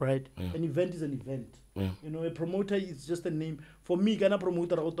 Right? An event is an event. You know, a promoter is just a name. For me, a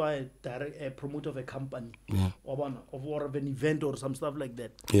promoter a promoter of a company or of an event or some stuff like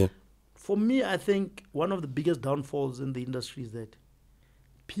that. For me, I think one of the biggest downfalls in the industry is that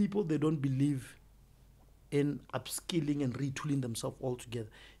people, they don't believe in upskilling and retooling themselves altogether,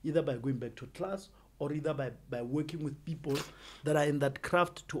 either by going back to class or either by working with people that are in that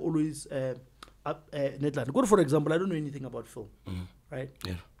craft to always Netland. For example, I don't know anything about film, right?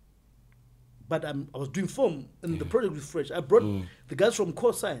 but I was doing film, and the project was fresh. I brought the guys from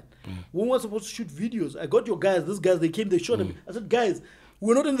Courtside. When we were supposed to shoot videos, I got your guys. These guys, they came, they shot them. I said, guys,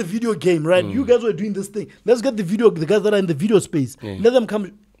 we're not in the video game, right? You guys were doing this thing. Let's get the guys that are in the video space. Let them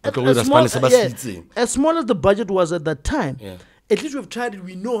come. As small as the budget was at that time, at least we've tried it.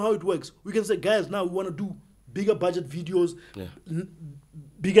 We know how it works. We can say, guys, now we want to do bigger budget videos,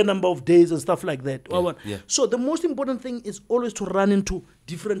 bigger number of days and stuff like that. So the most important thing is always to run into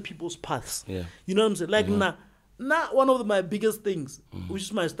different people's paths. You know what I'm saying? Like now one of my biggest things, which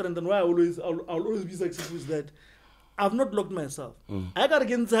is my strength and why I'll always be successful, is that I've not locked myself. I gotta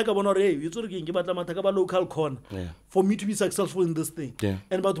get into local corner for me to be successful in this thing.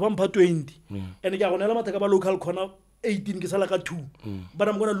 And about 1/20. And again, local corner 18 2. But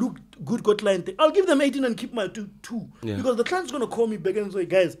I'm gonna look good client. I'll give them 18 and keep my two. Because the client's gonna call me back and say,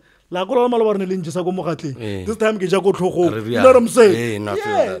 guys, this time you know what I'm saying?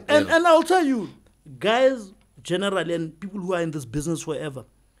 And I'll tell you, guys generally and people who are in this business forever,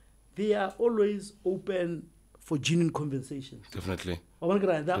 they are always open for genuine conversations. Definitely.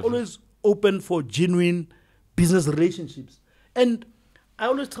 They're always open for genuine business relationships. And I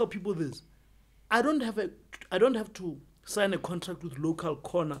always tell people this. I don't have to sign a contract with local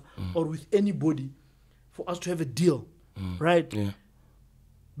corner or with anybody for us to have a deal, right?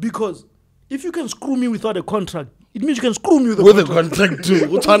 Because if you can screw me without a contract, it means you can screw me with a contract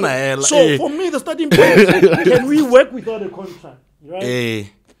too. So for me, the starting point is, can we work without a contract,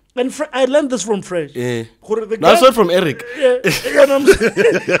 right? And I learned this from Fresh. That's what from Eric.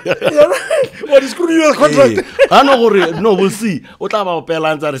 What is screwing you with a contract? No, we'll see.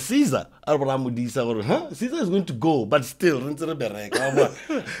 Caesar. Caesar is going to go, but still,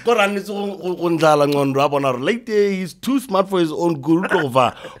 he's too smart for his own good.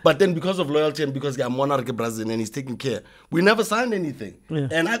 But then, because of loyalty and because I'm monarch Brazil and he's taking care, we never signed anything.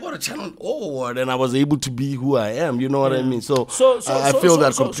 And I got a channel forward, and I was able to be who I am. You know what I mean? So I feel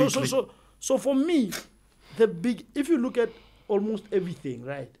that completely. So for me, if you look at almost everything,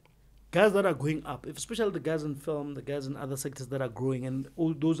 right? Guys that are going up, especially the guys in film, the guys in other sectors that are growing, and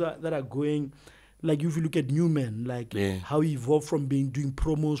all those that are going, like if you look at Newman, like how he evolved from doing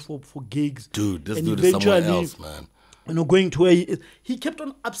promos for gigs. Dude, this dude is someone else, man. You know, going to where he kept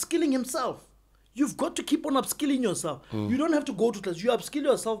on upskilling himself. You've got to keep on upskilling yourself. You don't have to go to class. You upskill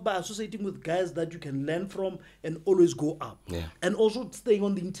yourself by associating with guys that you can learn from and always go up. And also staying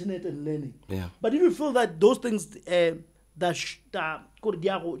on the internet and learning. But if you feel that those things go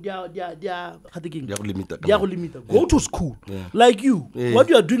to school. Like you. What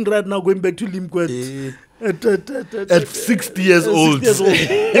you are doing right now, going back to Limquet at 60 years old.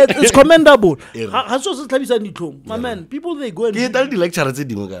 It's commendable. My man, people, they go and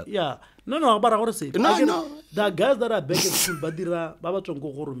No, but I want to say, there are guys that are back at school, but they are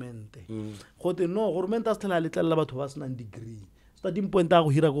government. Government has a little degree. Starting point, I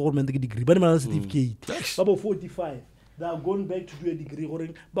hear a government degree, but I'm certificate. About 45. They are going back to do a degree.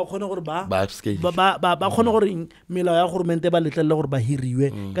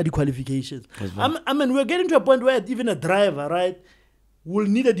 Qualifications. I mean, we're getting to a point where even a driver, right, will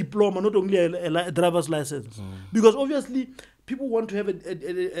need a diploma, not only a driver's license. Because obviously, people want to have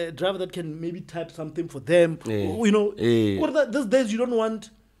a driver that can maybe type something for them. You know, these days you don't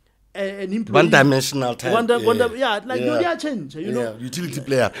want an employee. One-dimensional type. Change. You know, utility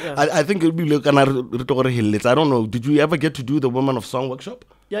player. I think it'll be like I don't know. Did you ever get to do the Women of Song workshop?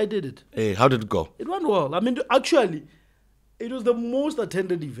 Yeah, I did it. How did it go? It went well. I mean, actually, it was the most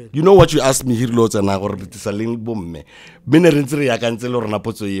attended event. You know what you asked me here, lots and what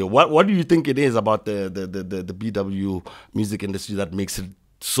do you think it is about the BW music industry that makes it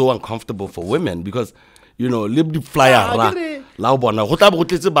so uncomfortable for women? Because you know, the flyer. One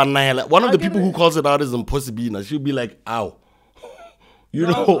of the people who calls it out is Impossible. She'll be like, ow.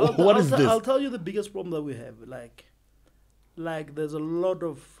 What is this? I'll tell you the biggest problem that we have. Like there's a lot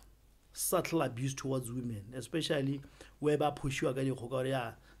of subtle abuse towards women, especially where I push you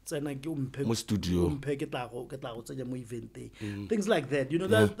studio. Things like that. You know,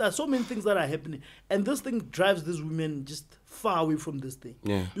 there's so many things that are happening. And this thing drives these women just far away from this thing.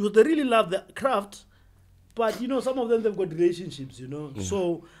 Because they really love the craft. But, you know, some of them, they've got relationships, you know.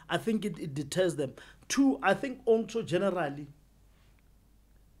 So I think it deters them. Two, I think also generally,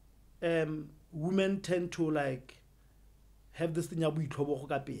 women tend to, like, have this thing. You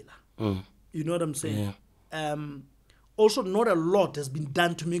know what I'm saying? Also, not a lot has been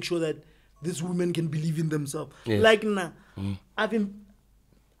done to make sure that these women can believe in themselves. Like,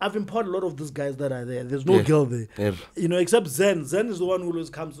 I've imported a lot of these guys that are there. There's no girl there. You know, except Zen. Zen is the one who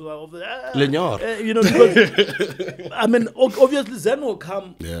always comes to you know, because I mean, obviously Zen will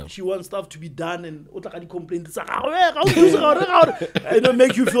come. She wants stuff to be done and complain. You know,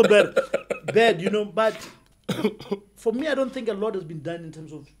 make you feel bad, you know. But for me, I don't think a lot has been done in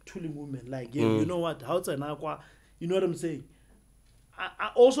terms of tooling women. Like, you know what? You know what I'm saying? I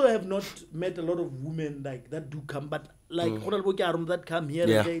also have not met a lot of women like that do come, but like that come here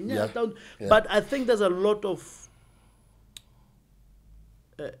and there. But I think there's a lot of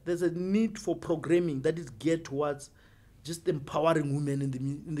there's a need for programming that is geared towards just empowering women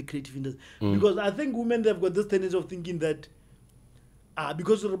in the creative industry. Because I think women, they've got this tendency of thinking that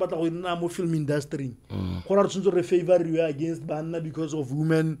because we're about the film industry, favor you against banana because of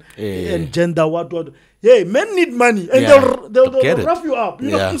women and gender, what. Hey, men need money and they'll rough you up.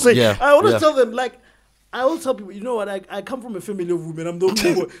 You know what I'm saying? I always tell them, like, I always tell people, you know what, I come from a family of women, I'm the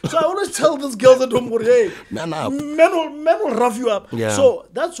only boy. So I always tell these girls at home, hey, men will rough you up. So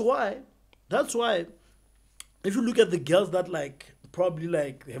that's why, if you look at the girls that like, probably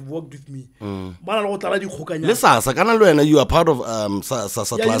like have worked with me. You are part of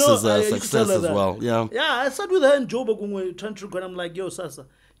Sasa classes success as well. Yeah, I sat with her in Joburg trying to record. I'm like, yo, Sasa,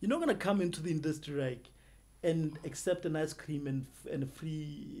 you're not gonna come into the industry like and accept an ice cream and a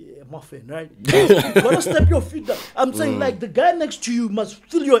free muffin, right? You gotta step your feet down. I'm saying like the guy next to you must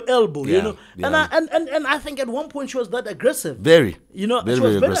feel your elbow, you know. And I think at one point she was that aggressive. Very, you know, she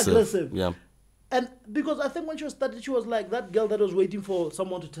was very aggressive. Yeah. And because I think when she was started, she was like that girl that was waiting for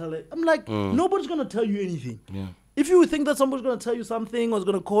someone to tell her. I'm like, nobody's going to tell you anything. If you think that somebody's going to tell you something or is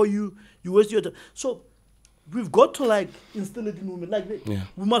going to call you, you waste your time. So we've got to like instill it in women. Like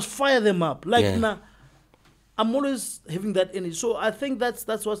we must fire them up. Like I'm always having that energy. So I think that's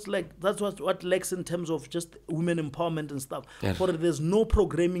what lacks in terms of just women empowerment and stuff. For there's no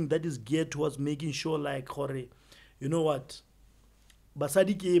programming that is geared towards making sure like, you know what,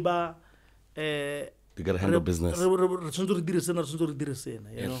 basadi keba. You gotta handle business. You know?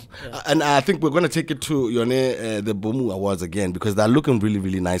 And I think we're gonna take it to the BOMU Awards again because they're looking really,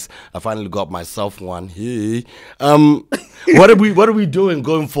 really nice. I finally got myself one. Hey, what are we doing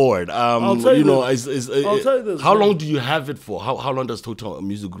going forward? I'll tell you this. How long do you have it for? How long does Total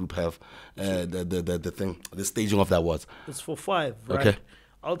Music Group have the staging of the awards? It's for 5. Right? Okay.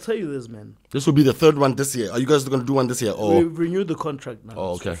 I'll tell you this, man. This will be the 3rd one this year. Are you guys going to do one this year? Or? We've renewed the contract now.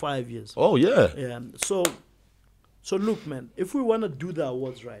 Oh, okay. For 5 years. Oh, yeah. Yeah. So look, man, if we want to do the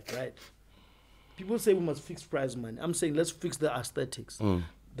awards right? People say we must fix prize money. I'm saying let's fix the aesthetics,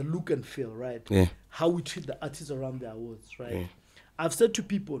 the look and feel, right? Yeah. How we treat the artists around the awards, right? Yeah. I've said to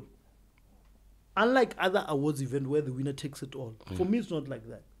people, unlike other awards events where the winner takes it all, for me it's not like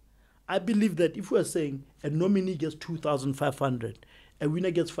that. I believe that if we're saying a nominee gets 2,500, a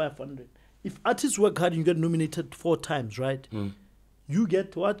winner gets 500. If artists work hard and you get nominated 4 times, right? You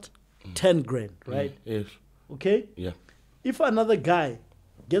get what? 10 grand, right? Yes. Okay? Yeah. If another guy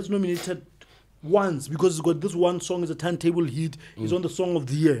gets nominated once because he's got this one song is a turntable hit, he's on the song of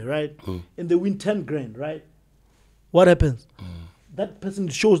the year, right? And they win 10 grand, right? What happens? That person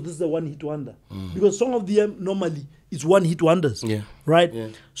shows this is a one-hit wonder. Because song of the year normally is one-hit wonders, right? Yeah.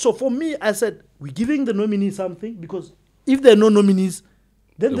 So for me, I said, we're giving the nominee something because if there are no nominees,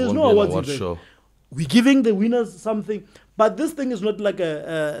 then there's no awards event. We're giving the winners something, but this thing is not like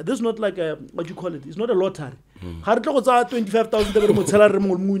what you call it. It's not a lottery. 25,000.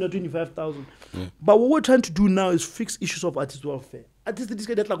 25,000. But what we're trying to do now is fix issues of artist welfare. Artists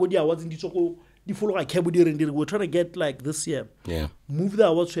get like the awards in follow like we're trying to get like this year. Yeah. Move the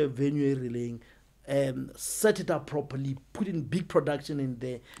awards to a venue relaying. Set it up properly, put in big production in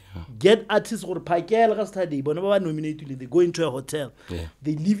there, get artists or study, but never nominated. They go into a hotel,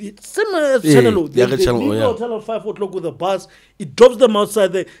 they leave it similar as Channel. They leave the hotel at 5 o'clock with a bus. It drops them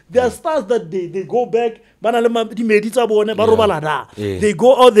outside there. There are stars that day. They go back. They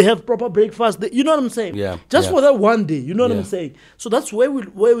go out. They have proper breakfast. You know what I'm saying? Yeah. Just for that one day. You know what I'm saying? So that's where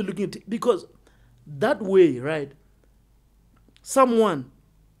we're looking at it, because that way, right? Someone,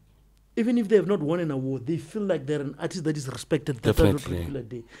 even if they have not won an award, they feel like they're an artist that is respected that particular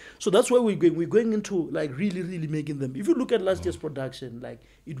day. So that's where we're going. We're going into like really, really making them. If you look at last year's production, like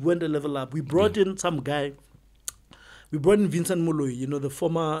it went a level up. We brought in some guy. We brought in Vincent Moloi, you know, the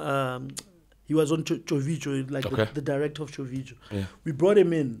former. He was on Chovicho, like the director of Chovicho. Yeah. We brought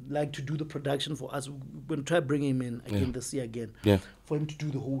him in, like, to do the production for us. We're going to try to bring him in again this year again, for him to do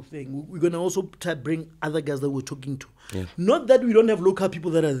the whole thing. We're going to also try to bring other guys that we're talking to. Yeah. Not that we don't have local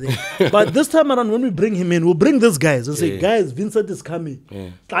people that are there, but this time around, when we bring him in, we'll bring these guys and say, guys, Vincent is coming.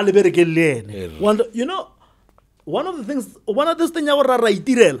 Yeah. You know, one of these things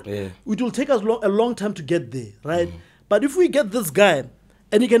it will take us a long time to get there, right? But if we get this guy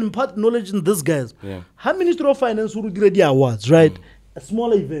and he can impart knowledge in these guys, how Ministry of Finance will do the awards, right? A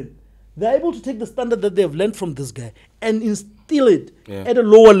small event. They're able to take the standard that they have learned from this guy and instill it at a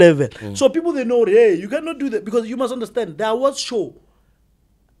lower level. So people, they know, hey, you cannot do that, because you must understand, the awards show,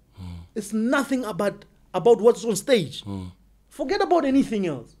 it's nothing about what's on stage. Forget about anything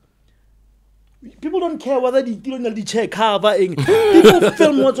else. People don't care whether the chair cover. People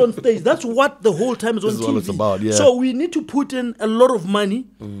film what's on stage. That's what the whole time is on TV. What it's about, So we need to put in a lot of money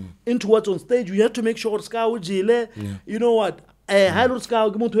into what's on stage. We have to make sure you know what? There's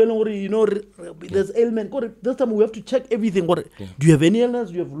ailment. This time we have to check everything. Do you have any illness?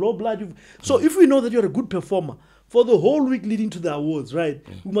 Do you have low blood? So if we know that you're a good performer for the whole week leading to the awards, right?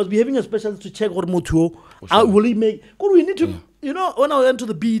 We must be having a specialist to check what motuo. How will he make? Because we need to, you know, when I went to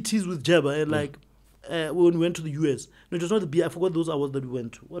the BETs with Jeba, when we went to the US, no, it was not the BET. I forgot those awards that we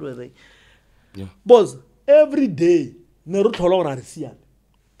went to. What were they? Boss, every day, do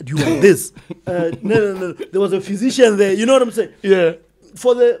you want this? No. There was a physician there. You know what I'm saying? Yeah.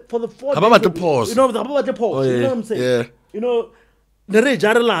 For the 4 days. How about the pause? You know, you know what I'm saying? Yeah. You know, you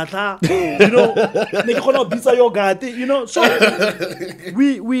know, so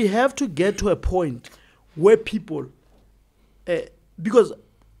we have to get to a point where people, because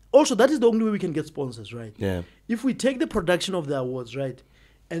also that is the only way we can get sponsors, right? Yeah. If we take the production of the awards, right,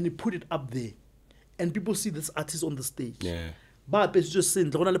 and we put it up there, and people see this artist on the stage, but it's just saying,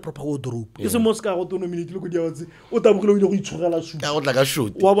 "Don't let proper wardrobe." It's a Moscow autonomy. Look at you.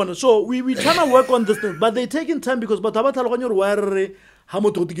 So we trying to work on this thing, but they taking time because but about how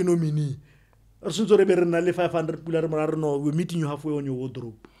much mini. Since we're 500 we're meeting you halfway on your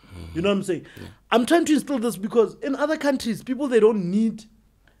wardrobe. You know what I'm saying? I'm trying to instill this because in other countries, people, they don't need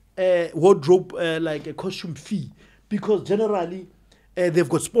a wardrobe like a costume fee, because generally they've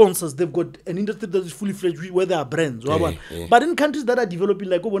got sponsors, they've got an industry that is fully fledged where there are brands. But in countries that are developing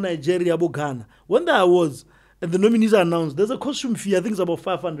like Nigeria, Ghana, when there was and the nominees are announced, there's a costume fee. I think it's about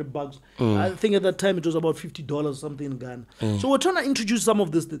 $500. I think at that time it was about $50 something in Ghana. So we're trying to introduce some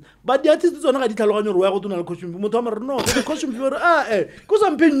of this things. But the artists are not going to costume fee. No, the costume fee. Because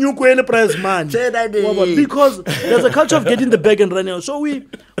I'm paying you price, man. Because there's a culture of getting the bag and running out. So we're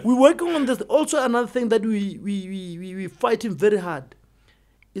working on this. Also, another thing that we fighting very hard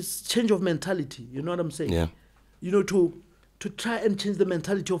is change of mentality. You know what I'm saying? Yeah. You know, to try and change the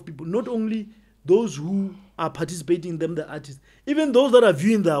mentality of people, not only those who are participating in them, the artists, even those that are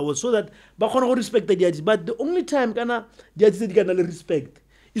viewing the awards, so that they respect the artists. But the only time the artists can respect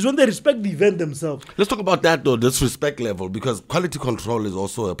is when they respect the event themselves. Let's talk about that though, this respect level, because quality control is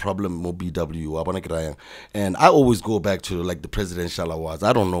also a problem with BW. And I always go back to like the presidential awards.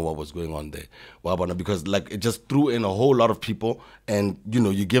 I don't know what was going on there, because like it just threw in a whole lot of people, and you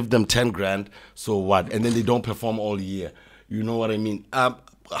know, you give them 10 grand, so what? And then they don't perform all year. You know what I mean?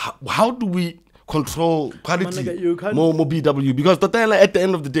 How do we control quality more BW? Because at the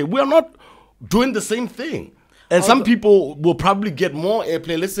end of the day, we are not doing the same thing. And some people will probably get more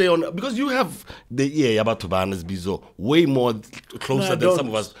airplay, let's say, because you have the about Tobanas Bizo way more closer than some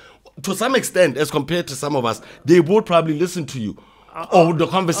of us. To some extent, as compared to some of us, they would probably listen to you. Or the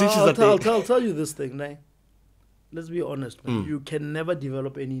conversations I'll tell you this thing, Nai. Let's be honest, man. You can never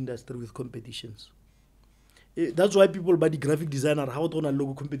develop any industry with competitions. That's why people buy the graphic designer, how to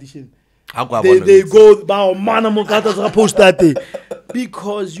logo competition. They go post that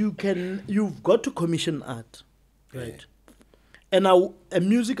because you've got to commission art, right? And now a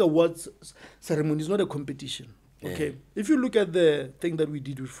music awards ceremony is not a competition. Okay, if you look at the thing that we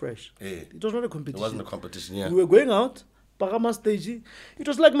did with Fresh, it was not a competition. It wasn't a competition. Yeah, we were going out. Parama stage, it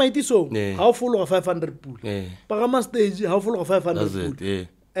was like Mighty Song. How full of 500 pool? Parama stage, how full of 500 pool?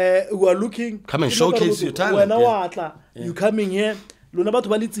 We are looking. Come and showcase your talent. You coming here.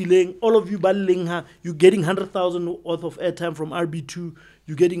 All of you you're getting 100,000 worth of airtime from RB2.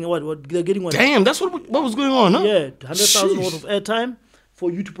 You're getting what? They're getting what? Damn, that's what was going on, huh? Yeah, 100,000 worth of airtime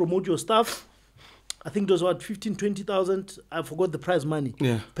for you to promote your stuff. I think it was about 15,000, 20,000. I forgot the prize money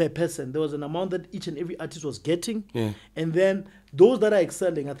per person. There was an amount that each and every artist was getting. And then those that are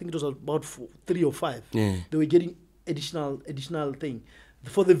excelling, I think it was about 3 or 5. They were getting additional thing.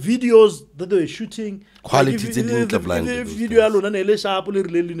 For the videos that they were shooting, quality like video alone, I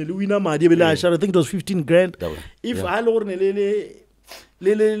think it was 15 grand. If you know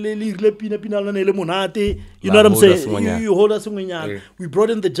what I'm saying? You hold us. We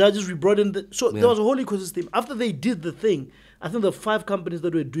brought in the judges, we brought in so there was a whole ecosystem. After they did the thing, I think the 5 companies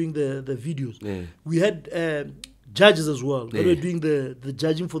that were doing the videos, we had judges as well. They were doing the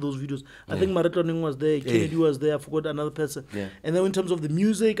judging for those videos. I think Maratoning was there, Kennedy was there, I forgot another person. And then in terms of the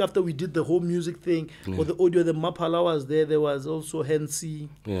music, after we did the whole music thing, or the audio, the Mapala was there was also Hensi.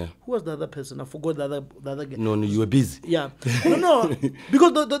 Who was the other person? I forgot the other guy. No, you were busy. Yeah. No,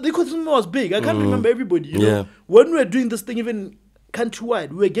 because the ecosystem was big. I can't remember everybody, you know. When we were doing this thing, even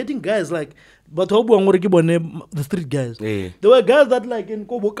countrywide, we were getting guys like, but the street guys. There were guys that like in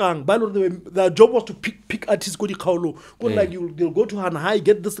Kobokang, their job was to pick artists, like they'll go to Hanhai,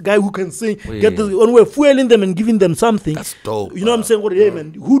 get this guy who can sing, get this, when we're fueling them and giving them something. That's dope. You know what I'm saying? Hey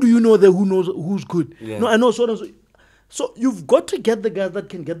man, who do you know there who knows who's good? No, I know so and so. So you've got to get the guys that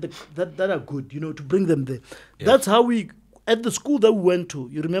can get that are good, you know, to bring them there. That's how we. At the school that we went to,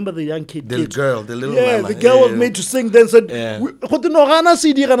 you remember the young kid? The little mama. The girl was made to sing, then said, we got get out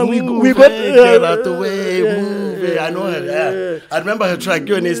the way, move. I know her. I remember her track,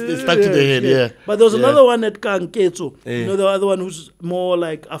 and it's stuck to the head, But there was another one at Kanketso. You know, the other one who's more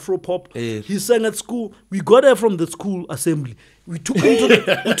like Afro pop. He sang at school. We got her from the school assembly. We took her to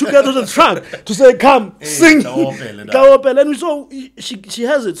the truck to say, come, sing. And we saw she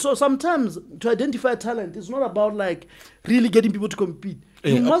has it. So sometimes to identify talent, it's not about like really getting people to compete.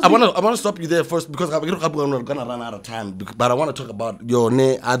 I want to stop you there first because we're going to run out of time. But I want to talk about your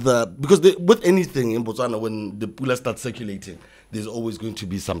other, because with anything in Botswana, when the pula starts circulating, there's always going to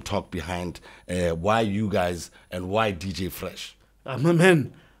be some talk behind why you guys and why DJ Fresh. My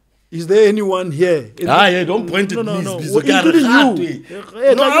man. Is there anyone here? Don't point at me. No. Including you.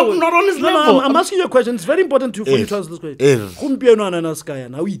 No, I'm not on this level. I'm asking you a question. It's very important for you to answer this question.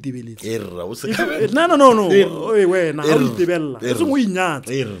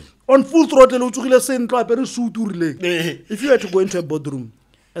 On full throttle, if you had to go into a boardroom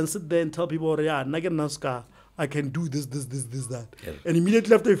and sit there and tell people, I can do this, that. And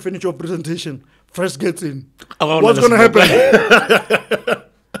immediately after you finish your presentation, Fresh gets in. What's going to happen?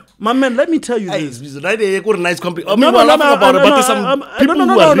 My man, let me tell you this. Nice company. No.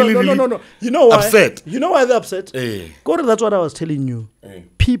 You know why? Upset. You know why they're upset? That's what I was telling you.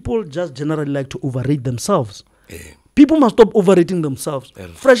 People just generally like to overrate themselves. People must stop overrating themselves.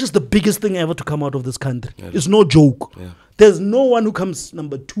 Fresh is the biggest thing ever to come out of this country. It's no joke. There's no one who comes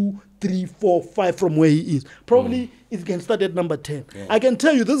number 2, 3, 4, 5 from where he is. Probably it can start at number 10. I can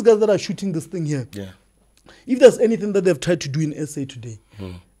tell you, these guys that are shooting this thing here, if there's anything that they've tried to do in SA today,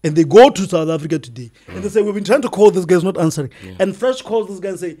 and they go to South Africa today, and they say, we've been trying to call this guy's not answering. And Fresh calls this guy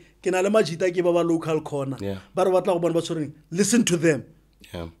and say, local corner. Listen to them.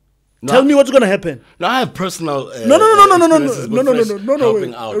 Tell me what's going to happen. No, I have personal No.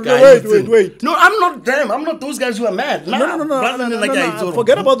 helping out guys. Wait. No, I'm not them. I'm not those guys who are mad. No.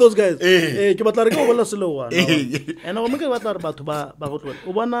 Forget about those guys.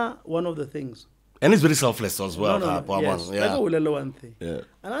 One of the things. And it's very selfless as well. One thing.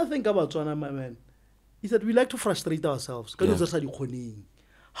 And I think about Batswana, my man, is that we like to frustrate ourselves.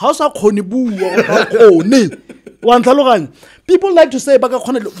 How's our people like to say,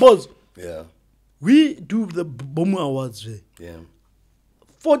 boss, we do the BOMU awards.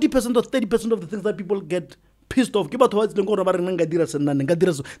 40% or 30% of the things that people get pissed off, they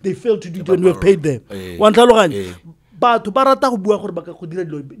fail to do it when we have paid them. But to barata go bua gore ba ka go dira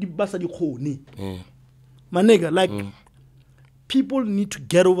dilo di basa di khone. My nigga, like people need to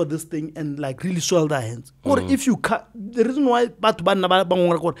get over this thing and like really soil their hands. Or if you the reason why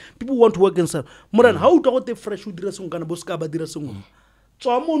people want to work inside. More than how to go Fresh who dira song kana boska ba dira song.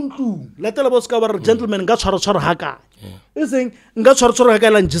 Tsamuntu letela boska ba gentlemen nga tshwara haka. Is saying nga tshwara haka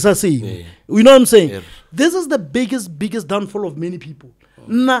la njisa saying. You know what I'm saying? This is the biggest downfall of many people.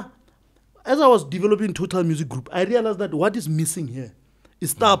 As I was developing Total Music Group, I realized that what is missing here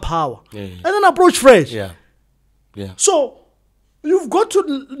is star power. And then approach Fresh. So you've got to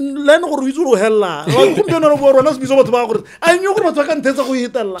learn how to do hell. I knew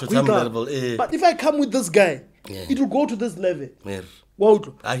but if I come with this guy, it will go to this level.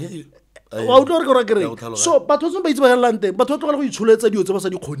 I hear you. So, but what's not Lante, but what are you to let you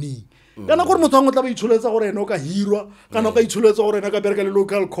to Koni? Kana gore motho ngotla ba itsholetsa gore eno ka hirwa kana ka itsholetsa gore ena ka bereka le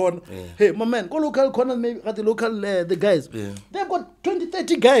local corner. Hey my man, go local corner maybe at the local the guys. They've got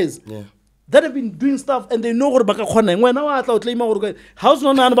 20-30 guys that have been doing stuff and they know gore ba ka khona ngwena wa tla o claim gore house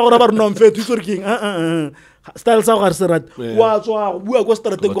no nana ba gore ba re no mfethu it's working. Style sa gore se rat wa tswa bua go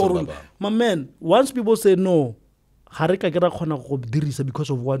strateng gore my man, once people say no ha re ka ke ra khona go dirisa because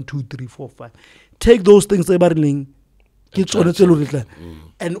of 1 2 3 4 5, take those things they ba rileng and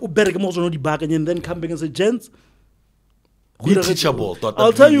ubereke mo tsona di back and then come back and say, gents, be teachable.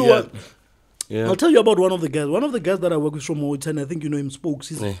 I'll tell you what. I'll tell you about one of the guys. One of the guys that I work with from Mountain, I think you know him, Spokes.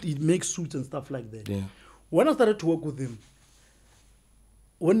 He makes suits and stuff like that. when I started to work with him,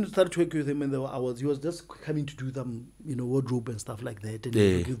 and he was just coming to do them, wardrobe and stuff like that, and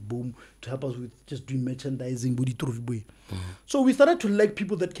work with BOMU to help us with just doing merchandising, So we started to like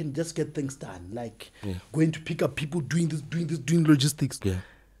people that can just get things done, like going to pick up people doing logistics. Yeah.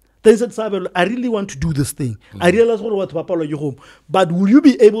 They said, Sabelo, I really want to do this thing. I realize what Papa you home, but will you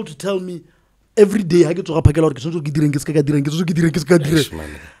be able to tell me every day I get to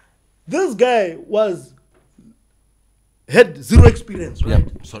this guy had zero experience, right? Yeah,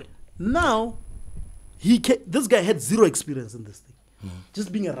 sorry. Now, this guy had zero experience in this thing.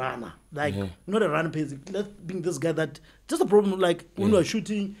 Just being a runner. Like, not a runner, being this guy that, just a problem like when we are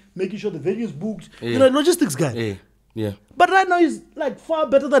shooting, making sure the venue is booked, logistics guy. Yeah. But right now he's like far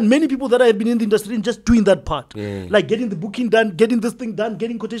better than many people that have been in the industry in just doing that part. Like getting the booking done, getting this thing done,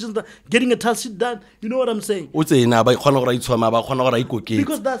 getting quotations done, getting a task sheet done. You know what I'm saying? Because there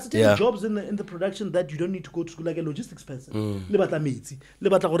are certain jobs in the production that you don't need to go to school, like a logistics person.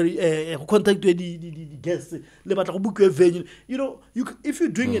 Contact the guests, book your venue. If you're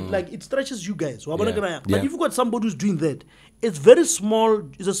doing it, like it stretches you guys. But if you've got somebody who's doing that, it's very small.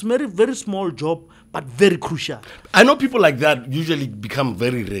 It's a very, very small job, but very crucial. I know people like that usually become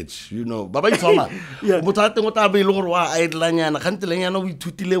very rich, Baba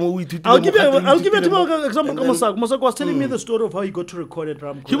I'll give you an example. Masako was telling me the story of how he got to record it.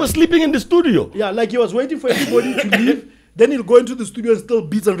 He was sleeping in the studio. Yeah, like he was waiting for everybody to leave. Then he'll go into the studio and still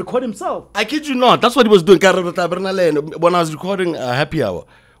beats and record himself. I kid you not. That's what he was doing. When I was recording Happy Hour,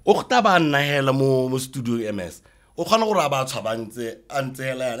 studio MS. And then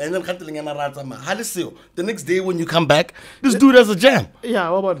the next day when you come back, this dude has a jam.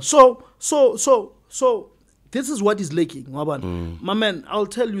 Yeah, so this is what is lacking. My man, I'll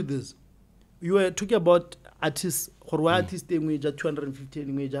tell you this. You were talking about artists, artists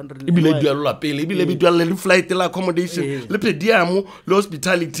 250 flight accommodation,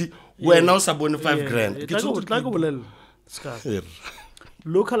 hospitality, we're now sub 5 grand.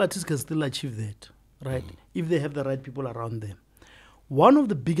 Local artists can still achieve that, right? If they have the right people around them. One of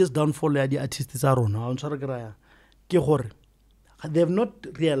the biggest downfall of the artists are on they have not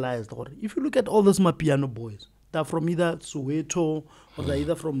realized. If you look at all those Mapiano boys, they're from either Soweto or they're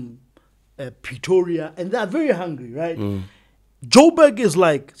either from Pretoria, and they are very hungry, right? Joburg is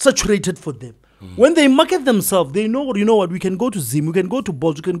like saturated for them. When they market themselves, they know, we can go to Zim, we can go to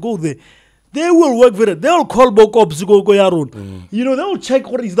Bots, we can go there. They will work with it. They will call Bokops to go Yarun. They will check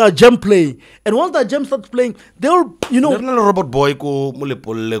what is that gem playing. And once that gem starts playing, they will, Robert Boyko,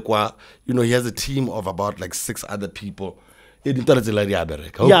 he has a team of about like 6 other people.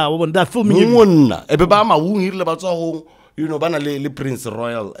 Yeah, when they're filming Prince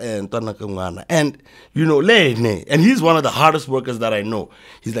Royal and and he's one of the hardest workers that I know.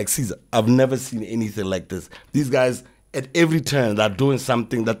 He's like, Caesar, I've never seen anything like this. These guys, at every turn, they're doing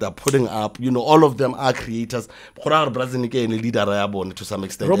something that they're putting up. All of them are creators. To some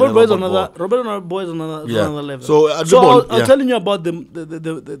extent. Robert Boy is another level. So I'm telling you about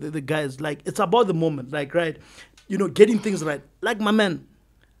the guys. Like, it's about the moment. Like, right, getting things right. Like, my man,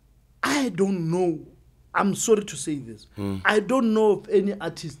 I don't know. I'm sorry to say this. I don't know of any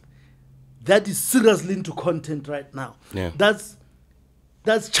artist that is seriously into content right now. Yeah. That's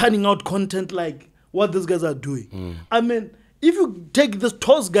churning out content like what these guys are doing. I mean, if you take this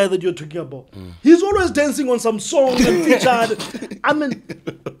Toss guy that you're talking about, he's always dancing on some songs and featured. I mean,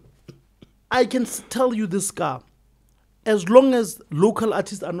 I can tell you this guy, as long as local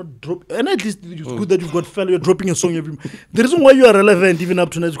artists are not dropping, and at least it's good that you've got fellow, you're dropping a song every month. The reason why you are relevant even up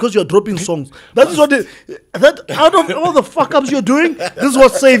to now is because you're dropping songs. That is what that out of all the fuck ups you're doing, this is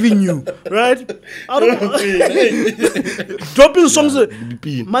what's saving you, right? Dropping songs,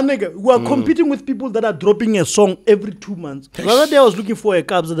 man, nigga, we are competing with people that are dropping a song every 2 months. The other day I was looking for a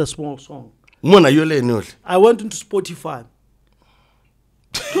Cubs at a small song. I went into Spotify.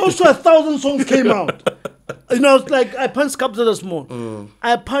 Close to 1,000 songs came out. It's like I punched Cubs at a small.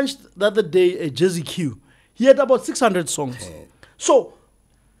 I punched the other day a Jazzy Q. He had about 600 songs. So,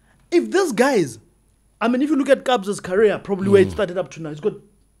 if this guys, I mean, if you look at Cubs' career, probably where it started up to now, he's got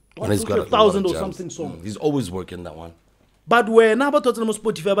 1,000 or something songs. He's always working that one. But when about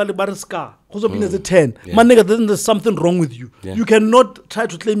Spotify, about Scar, because of being as a 10, man, nigga, then there's something wrong with you. Yeah. You cannot try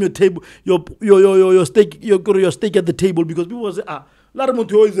to claim your table, your stake, your stake at the table because people will say,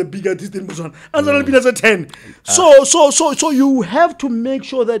 Laramoto is a big artist in Botswana. And Zalapina is a 10. So you have to make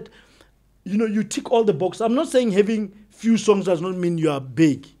sure that you tick all the boxes. I'm not saying having few songs does not mean you are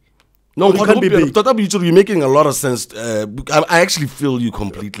big. No, you can't be big. You're making a lot of sense. I actually feel you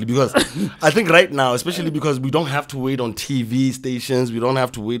completely because I think right now, especially because we don't have to wait on TV stations, we don't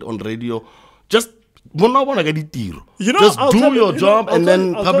have to wait on radio. Just Just do your job and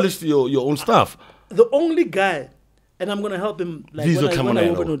then publish your own stuff. The only guy, and I'm going to help him. Like,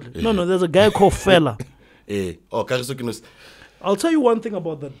 no, there's a guy called Fela. I'll tell you one thing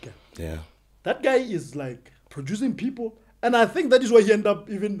about that guy. Yeah. That guy is like producing people. And I think that is why he ended up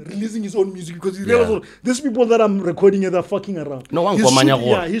even releasing his own music, because he realized these people that I'm recording here, they're fucking around.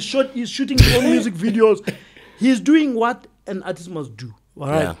 He's shooting his own music videos. He's doing what an artist must do. All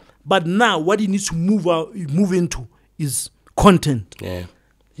right. Yeah. But now what he needs to move into is content. Yeah.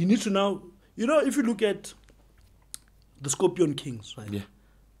 He needs to now, if you look at the Scorpion Kings, right? Yeah.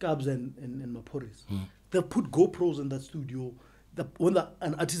 Gabs and Maporis, they've put GoPros in that studio. When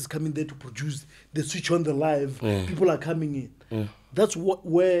an artist is coming there to produce, they switch on the live, people are coming in. Yeah. That's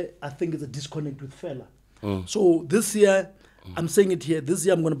where I think is a disconnect with Fela. So this year, I'm saying it here, this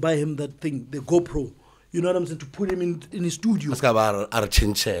year I'm going to buy him that thing, the GoPro. You know what I'm saying? To put him in his studio. No.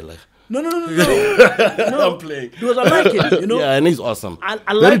 I'm playing. Because I like it, Yeah, and he's awesome. I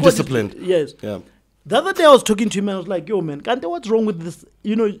Very like disciplined. Yes. Yeah. The other day I was talking to him and I was like, yo, man, Kante, what's wrong with this?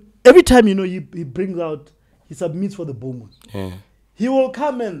 Every time, he brings out, he submits for the BOMU. Yeah. He will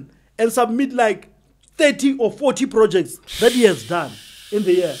come and submit like 30 or 40 projects that he has done in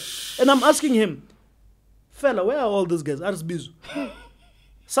the year. And I'm asking him, Fella, where are all these guys?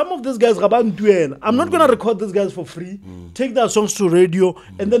 Some of these guys, I'm not going to record these guys for free, take their songs to radio,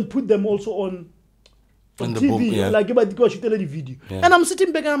 and then put them also on TV, like about the shoot the video. Yeah. And I'm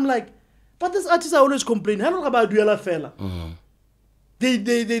sitting back and I'm like, but these artists are always complaining. Hello about Duela Fella. They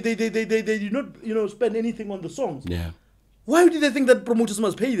do not, spend anything on the songs. Yeah. Why do they think that promoters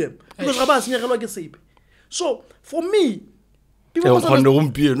must pay them? Because so for me, people must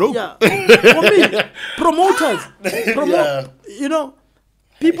understand, for me, promoters,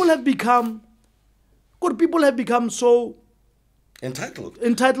 people have become so entitled.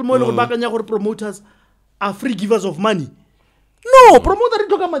 Promoters are free givers of money. No, promoter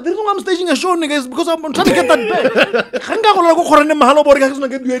talking about. There's no I'm staging a show, niggas, because I'm trying to get that back.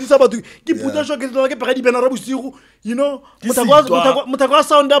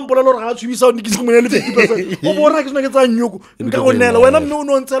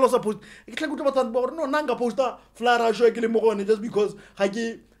 Just because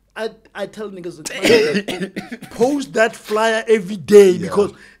I tell niggas, post that flyer every day,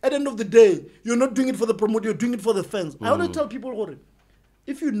 because at the end of the day, you're not doing it for the promoter, you're doing it for the fans. I want to tell people,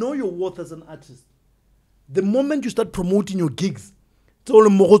 if you know your worth as an artist, the moment you start promoting your gigs, it's all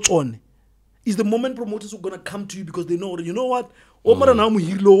on. Is the moment promoters are going to come to you because they know, you know what? Why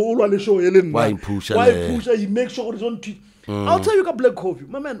push? He makes sure it's on tweet. I'll tell you, Black Coffee.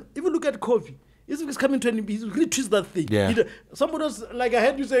 My man, if you look at Coffee, he's coming to him, he retweets that thing. Yeah. Somebody else, like I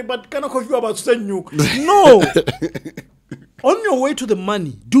heard you say, but can I coffee about send you? No. On your way to the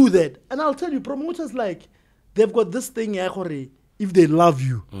money, do that. And I'll tell you, promoters, like, they've got this thing, if they love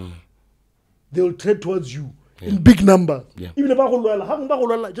you, they'll trade towards you in big number. Yeah. Even if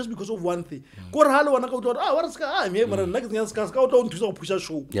just because of one thing.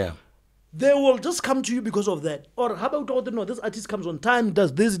 Yeah. They will just come to you because of that. Or how about, no, this artist comes on time,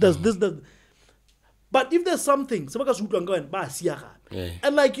 does this, does this. But if there's something,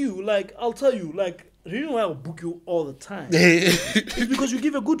 and like you, like, I'll tell you, like, the reason why I'll book you all the time is because you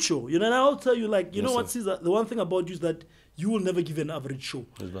give a good show. And I'll tell you, like, you know what, Caesar, the one thing about you is that you will never give an average show.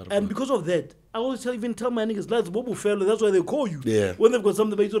 And because of that, I always even tell my niggas, that's Bobo Fellow, that's why they call you. Yeah. When they've got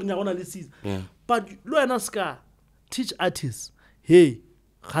something very sort of But Luanaska, teach artists, hey,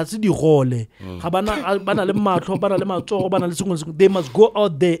 they must go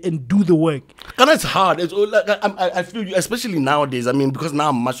out there and do the work. And it's hard. It's like, I feel you, especially nowadays. I mean, because now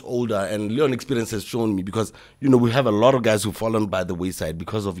I'm much older, and Leon experience has shown me, because we have a lot of guys who've fallen by the wayside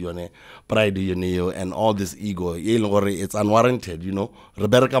because of pride, and all this ego. It's unwarranted.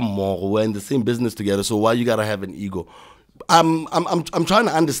 Rebecca Moore, we're in the same business together, so why you gotta have an ego? I'm trying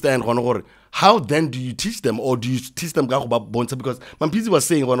to understand how then do you teach them, or do you teach them because Mampizi was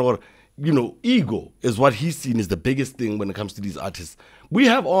saying ego is what he's seen is the biggest thing when it comes to these artists. We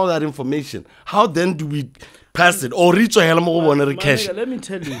have all that information. How then do we pass it or reach a cash? Let me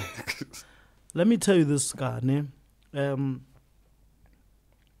tell you this, guy.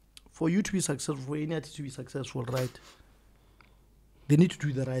 For you to be successful, for any artist to be successful, right? They need to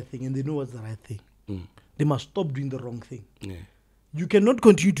do the right thing, and they know what's the right thing. They must stop doing the wrong thing. Yeah. You cannot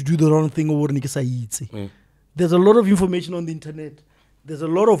continue to do the wrong thing over There's a lot of information on the internet. There's a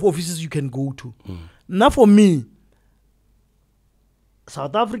lot of offices you can go to. Now for me,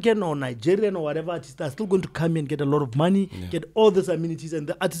 South African or Nigerian or whatever artists are still going to come and get a lot of money, get all these amenities, and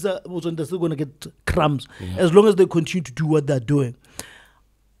the artists are still going to get crumbs as long as they continue to do what they're doing.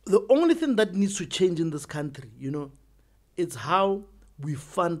 the only thing that needs to change in this country, it's how we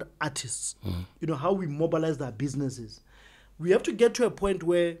fund artists, how we mobilize their businesses. We have to get to a point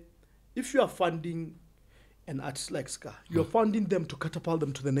where if you are funding an artist like Scar, you're funding them to catapult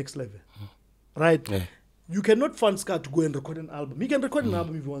them to the next level, right? Yeah. You cannot fund Scar to go and record an album. He can record an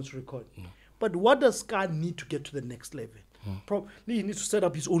album if he wants to record. But what does Scar need to get to the next level? Probably he needs to set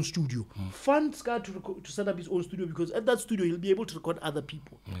up his own studio. Fund Scar to set up his own studio, because at that studio he'll be able to record other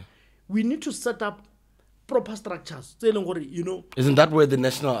people. We need to set up proper structures. Isn't that where the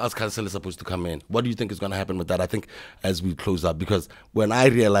National Arts Council is supposed to come in? What do you think is going to happen with that? I think as we close up, because when I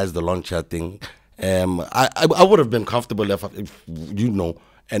realized the launcher thing, I would have been comfortable if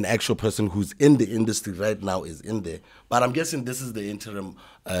an actual person who's in the industry right now is in there. But I'm guessing this is the interim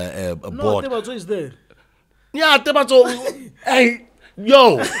board. No, Tebatso is there. Yeah, Tebatso. Hey,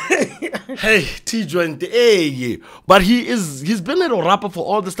 yo. Hey, T20. Hey, but he's been a rapper for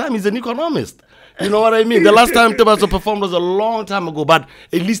all this time. He's an economist. You know what I mean? The last time Tebatso performed was a long time ago, but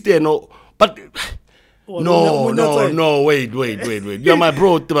at least they know. But no, wait. You're my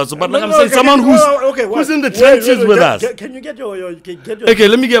bro, Tebatso. But I'm saying someone who's in the trenches with us. Can you get your okay,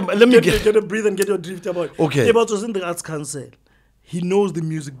 let me get a breathe and get your drift about. Okay. Tebatso's in the Arts Council. He knows the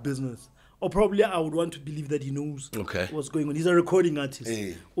music business. Or probably I would want to believe that he knows what's going on. He's a recording artist.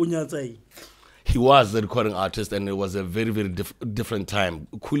 Hey. He was a recording artist, and it was a very, very different time.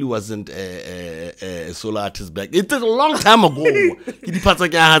 Kuli wasn't a solo artist back. It is a long time ago. It's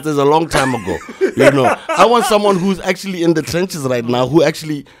a long time ago. I want someone who's actually in the trenches right now, who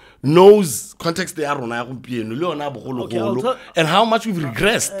actually knows context they are on, and how much we've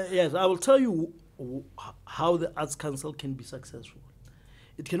regressed. Yes, I will tell you how the Arts Council can be successful.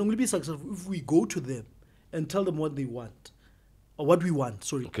 It can only be successful if we go to them and tell them what they want, or what we want.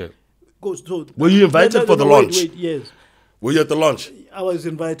 Sorry. Okay. So were you invited for the launch? Yes. Were you at the launch? I was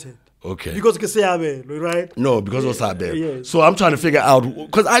invited. Okay. Because right? No, because what's happening? Yes. So I'm trying to figure out,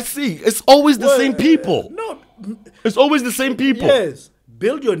 because I see it's always the same people. No. It's always the same people. Yes.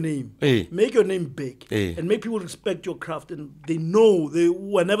 Build your name. Hey. Make your name big. Hey. And make people respect your craft, and they know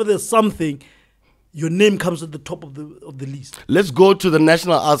whenever there's something, your name comes at the top of the list. Let's go to the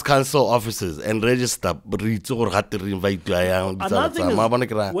National Arts Council offices and register. Another thing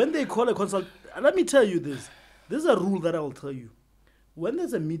is, when they call a consult, let me tell you this. This is a rule that I will tell you. When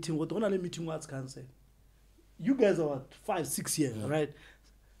there's a meeting, what only meeting Arts Council, you guys are 5-6 years, right?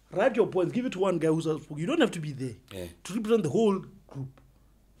 Write your points. Give it to one guy who's outspoken. You don't have to be there to represent the whole group,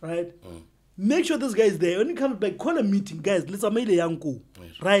 right? Make sure this guy is there. When he comes back, call a meeting, guys. Let's make a young go,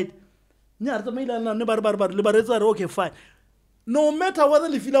 right? Okay, fine. No matter whether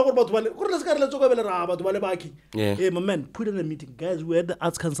you feel about hey, my man, put in a meeting. Guys, we're at the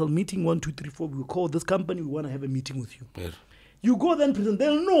Arts Council meeting 1, 2, 3, 4. We call this company, we want to have a meeting with you. Yes. You go then present,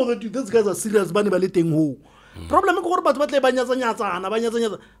 they'll know that these guys are serious. Problem is,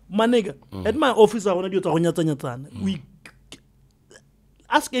 at my office, I want to do we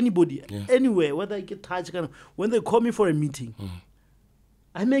ask anybody, anywhere, whether I get touched, when they call me for a meeting.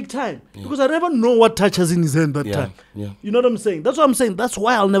 I make time because I never know what touches in his hand that time. Yeah. You know what I'm saying? That's what I'm saying. That's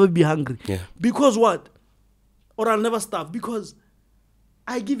why I'll never be hungry. Yeah. Because what? Or I'll never starve. Because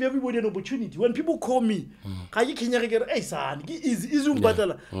I give everybody an opportunity. When people call me, I pick the you know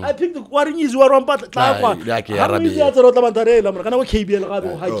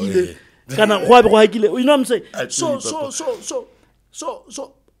what I'm saying?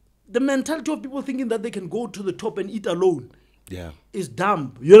 So the mentality of people thinking that they can go to the top and eat alone. Is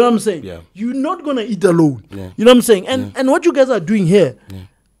dumb. You know what I'm saying? You're not gonna eat alone. You know what I'm saying? And what you guys are doing here,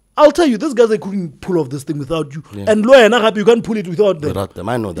 I'll tell you, these guys, they couldn't pull off this thing without you. And lawyer, not happy you can't pull it without them.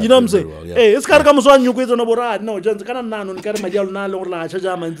 I know that. You know what I'm saying? Well, hey, it's kind of come on you guys on no, just kind of no, you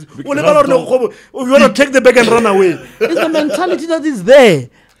want to take the bag and run away. It's the mentality that is there.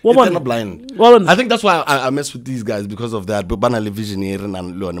 Blind. I think that's why I mess with these guys, because of that. But I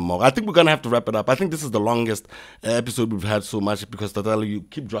think we're gonna have to wrap it up. I think this is the longest episode we've had so much, because you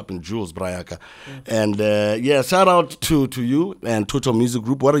keep dropping jewels, Brayaka. And shout out to you and Total Music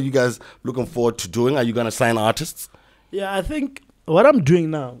Group. What are you guys looking forward to doing? Are you gonna sign artists? Yeah, I think what I'm doing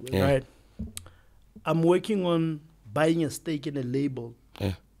now, right? I'm working on buying a stake in a label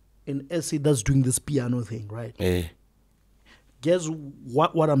in SA that's doing this piano thing, right? Guess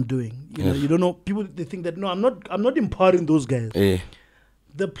what I'm doing? You don't know. People, they think that I'm not empowering those guys.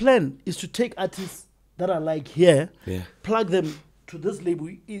 The plan is to take artists that are like here, plug them to this label,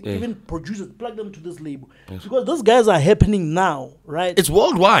 even producers, plug them to this label, because those guys are happening now, right? It's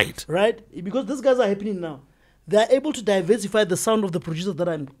worldwide, right? Because those guys are happening now. They're able to diversify the sound of the producers that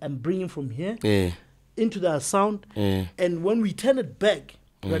I'm bringing from here into their sound, and when we turn it back,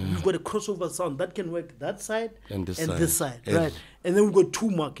 Right? We've got a crossover sound that can work that side and this side, right? And then we've got 2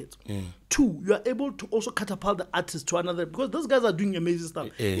 markets. 2, you are able to also catapult the artist to another, because those guys are doing amazing stuff.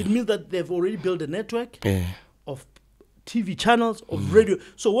 It means that they've already built a network of TV channels, of radio.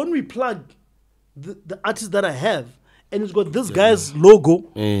 So when we plug the artist that I have, and it's got this guy's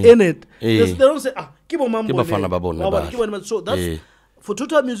logo in it, they don't say, keep on mambo. So that's for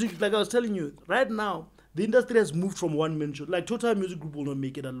Total Music. Like I was telling you, right now the industry has moved from one man show. Like Total Music Group will not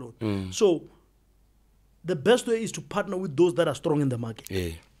make it alone. So the best way is to partner with those that are strong in the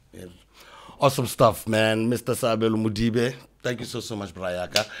market. Awesome stuff, man. Mr. SEABELO MODIBE, thank you so much,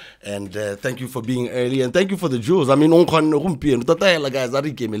 Brayaka. And thank you for being early. And thank you for the jewels. I mean, guys, you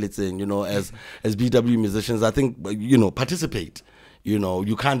know, as BW musicians, I think, you know, participate. You know,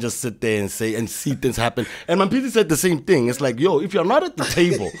 you can't just sit there and say and see things happen. And Mampiti said the same thing. It's like, yo, if you're not at the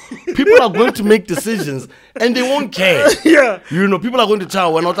table, people are going to make decisions and they won't care. You know, people are going to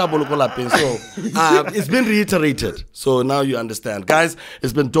tell we're not able to happen. So it's been reiterated. So now you understand. Guys,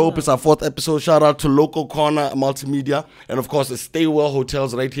 it's been dope. It's our 4th episode. Shout out to Local Corner Multimedia. And of course, it's Stay Well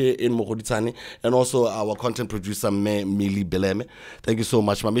Hotels right here in Mogoditsane. And also our content producer, Mili Beleme. Thank you so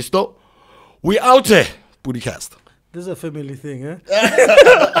much, Mamisto. We out here, PODI-CAST. This is a family thing, eh?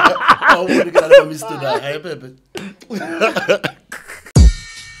 I want to get out of Mr. Hey, baby. People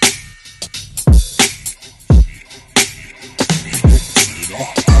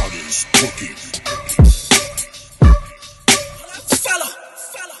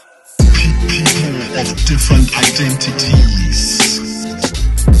of different identities.